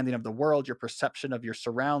understanding of the world, your perception of your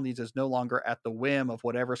surroundings is no longer at the whim of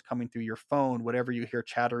whatever's coming through your phone, whatever you hear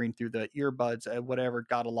chattering through the earbuds, whatever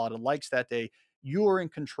got a lot of likes that day. You're in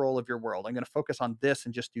control of your world. I'm going to focus on this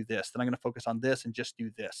and just do this. Then I'm going to focus on this and just do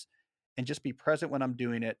this. And just be present when I'm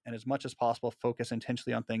doing it. And as much as possible, focus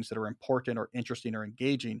intentionally on things that are important or interesting or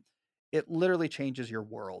engaging. It literally changes your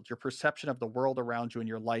world. Your perception of the world around you and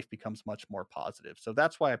your life becomes much more positive. So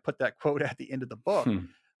that's why I put that quote at the end of the book.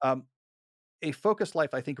 A focused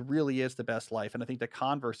life, I think, really is the best life. And I think the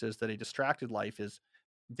converse is that a distracted life is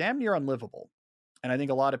damn near unlivable. And I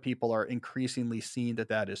think a lot of people are increasingly seeing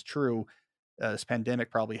that is true. This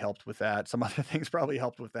pandemic probably helped with that. Some other things probably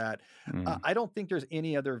helped with that. I don't think there's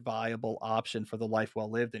any other viable option for the life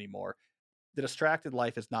well lived anymore. The distracted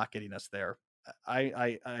life is not getting us there.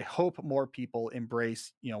 I hope more people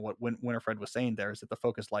embrace, what Winifred was saying there, is that the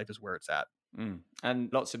focused life is where it's at. And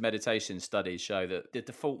lots of meditation studies show that the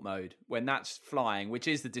default mode, when that's flying, which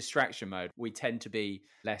is the distraction mode, we tend to be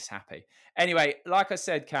less happy. Anyway, like I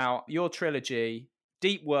said, Cal, your trilogy,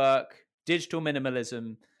 Deep Work, Digital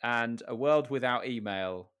Minimalism, and A World Without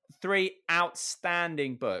Email, 3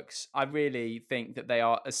 outstanding books. I really think that they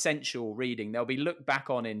are essential reading. They'll be looked back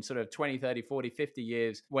on in sort of 20, 30, 40, 50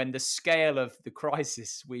 years when the scale of the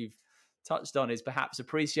crisis we've touched on is perhaps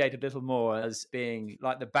appreciated a little more as being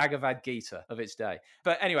like the Bhagavad Gita of its day.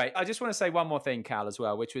 But anyway, I just want to say one more thing, Cal, as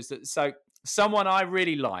well, which was that someone I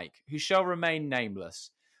really like, who shall remain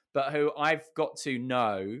nameless, but who I've got to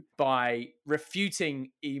know by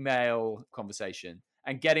refuting email conversation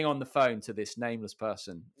and getting on the phone to this nameless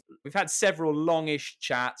person. We've had several longish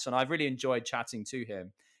chats, and I've really enjoyed chatting to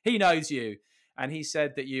him. He knows you, and he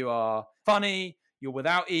said that you are funny, you're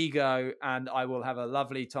without ego, and I will have a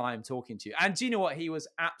lovely time talking to you. And do you know what? He was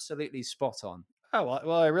absolutely spot on. Oh,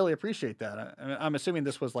 well, I really appreciate that. I'm assuming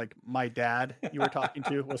this was like my dad you were talking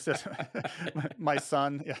to. Was this my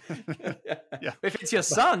son? Yeah. If it's your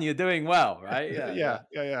son, you're doing well, right?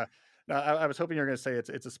 Yeah. No, I was hoping you were going to say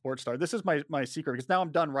it's a sports star. This is my secret, because now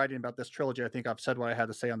I'm done writing about this trilogy. I think I've said what I had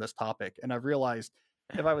to say on this topic. And I've realized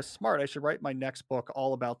if I was smart, I should write my next book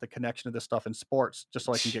all about the connection of this stuff in sports, just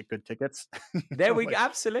so I can get good tickets. There we go.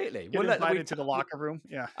 Absolutely. Get invited to the locker room.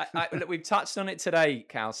 Yeah. Look, we've touched on it today,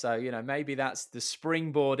 Cal. So, maybe that's the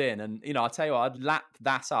springboard in. And, I'll tell you what, I'd lap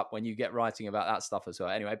that up when you get writing about that stuff as well.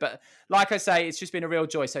 Anyway, but like I say, it's just been a real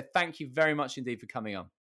joy. So thank you very much indeed for coming on.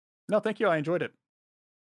 No, thank you. I enjoyed it.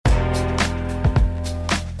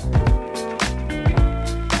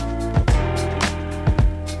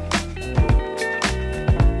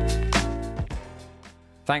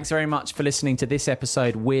 Thanks very much for listening to this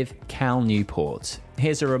episode with Cal Newport.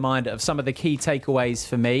 Here's a reminder of some of the key takeaways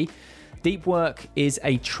for me. Deep work is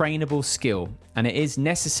a trainable skill, and it is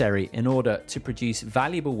necessary in order to produce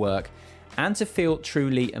valuable work and to feel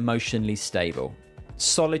truly emotionally stable.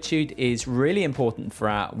 Solitude is really important for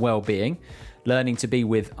our well-being. Learning to be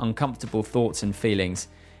with uncomfortable thoughts and feelings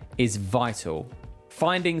is vital.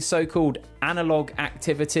 Finding so-called analog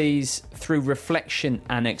activities through reflection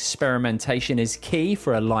and experimentation is key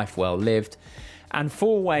for a life well lived. And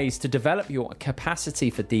 4 ways to develop your capacity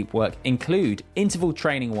for deep work include interval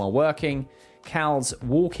training while working, Cal's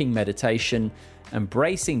walking meditation,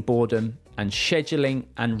 embracing boredom, and scheduling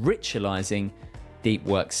and ritualizing deep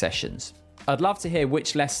work sessions. I'd love to hear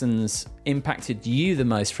which lessons impacted you the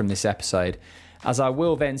most from this episode, as I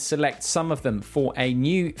will then select some of them for a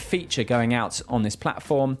new feature going out on this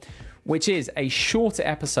platform, which is a shorter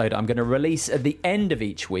episode I'm going to release at the end of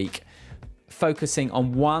each week, focusing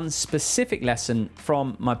on one specific lesson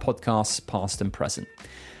from my podcasts, past and present.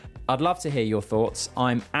 I'd love to hear your thoughts.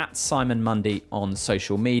 I'm at Simon Mundy on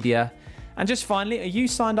social media. And just finally, are you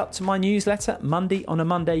signed up to my newsletter, Monday on a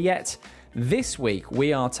Monday, yet? This week,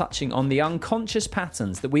 we are touching on the unconscious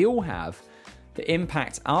patterns that we all have that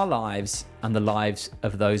impact our lives and the lives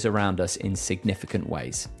of those around us in significant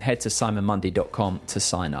ways. Head to simonmundy.com to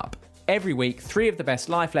sign up. Every week, 3 of the best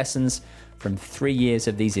life lessons from 3 years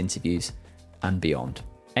of these interviews and beyond.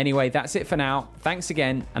 Anyway, that's it for now. Thanks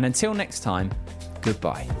again, and until next time,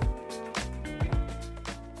 goodbye.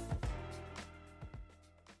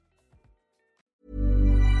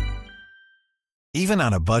 Even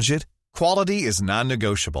on a budget, quality is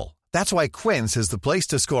non-negotiable. That's why Quince is the place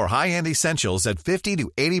to score high-end essentials at 50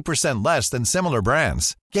 to 80% less than similar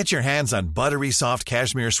brands. Get your hands on buttery soft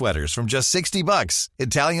cashmere sweaters from just $60,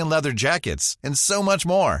 Italian leather jackets, and so much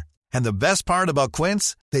more. And the best part about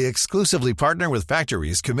Quince, they exclusively partner with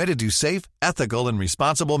factories committed to safe, ethical, and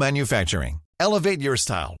responsible manufacturing. Elevate your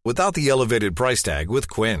style without the elevated price tag with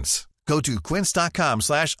Quince. Go to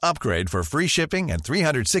quince.com/upgrade for free shipping and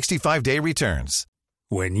 365-day returns.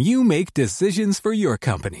 When you make decisions for your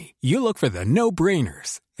company, you look for the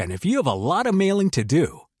no-brainers. And if you have a lot of mailing to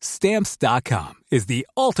do, Stamps.com is the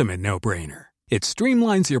ultimate no-brainer. It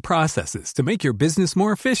streamlines your processes to make your business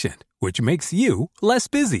more efficient, which makes you less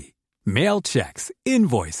busy. Mail checks,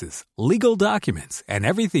 invoices, legal documents, and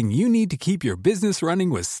everything you need to keep your business running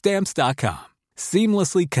with Stamps.com.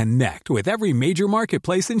 Seamlessly connect with every major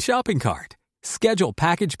marketplace and shopping cart. Schedule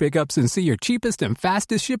package pickups and see your cheapest and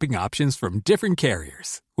fastest shipping options from different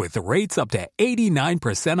carriers, with rates up to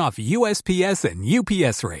 89% off USPS and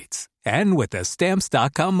UPS rates. And with the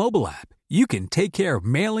Stamps.com mobile app, you can take care of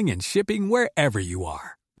mailing and shipping wherever you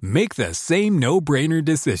are. Make the same no-brainer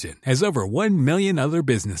decision as over 1 million other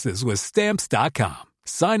businesses with Stamps.com.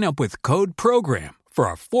 Sign up with code PROGRAM for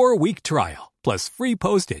a 4-week trial, plus free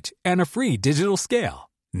postage and a free digital scale.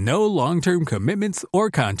 No long-term commitments or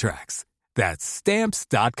contracts. That's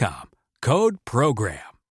Stamps.com. Code PROGRAM.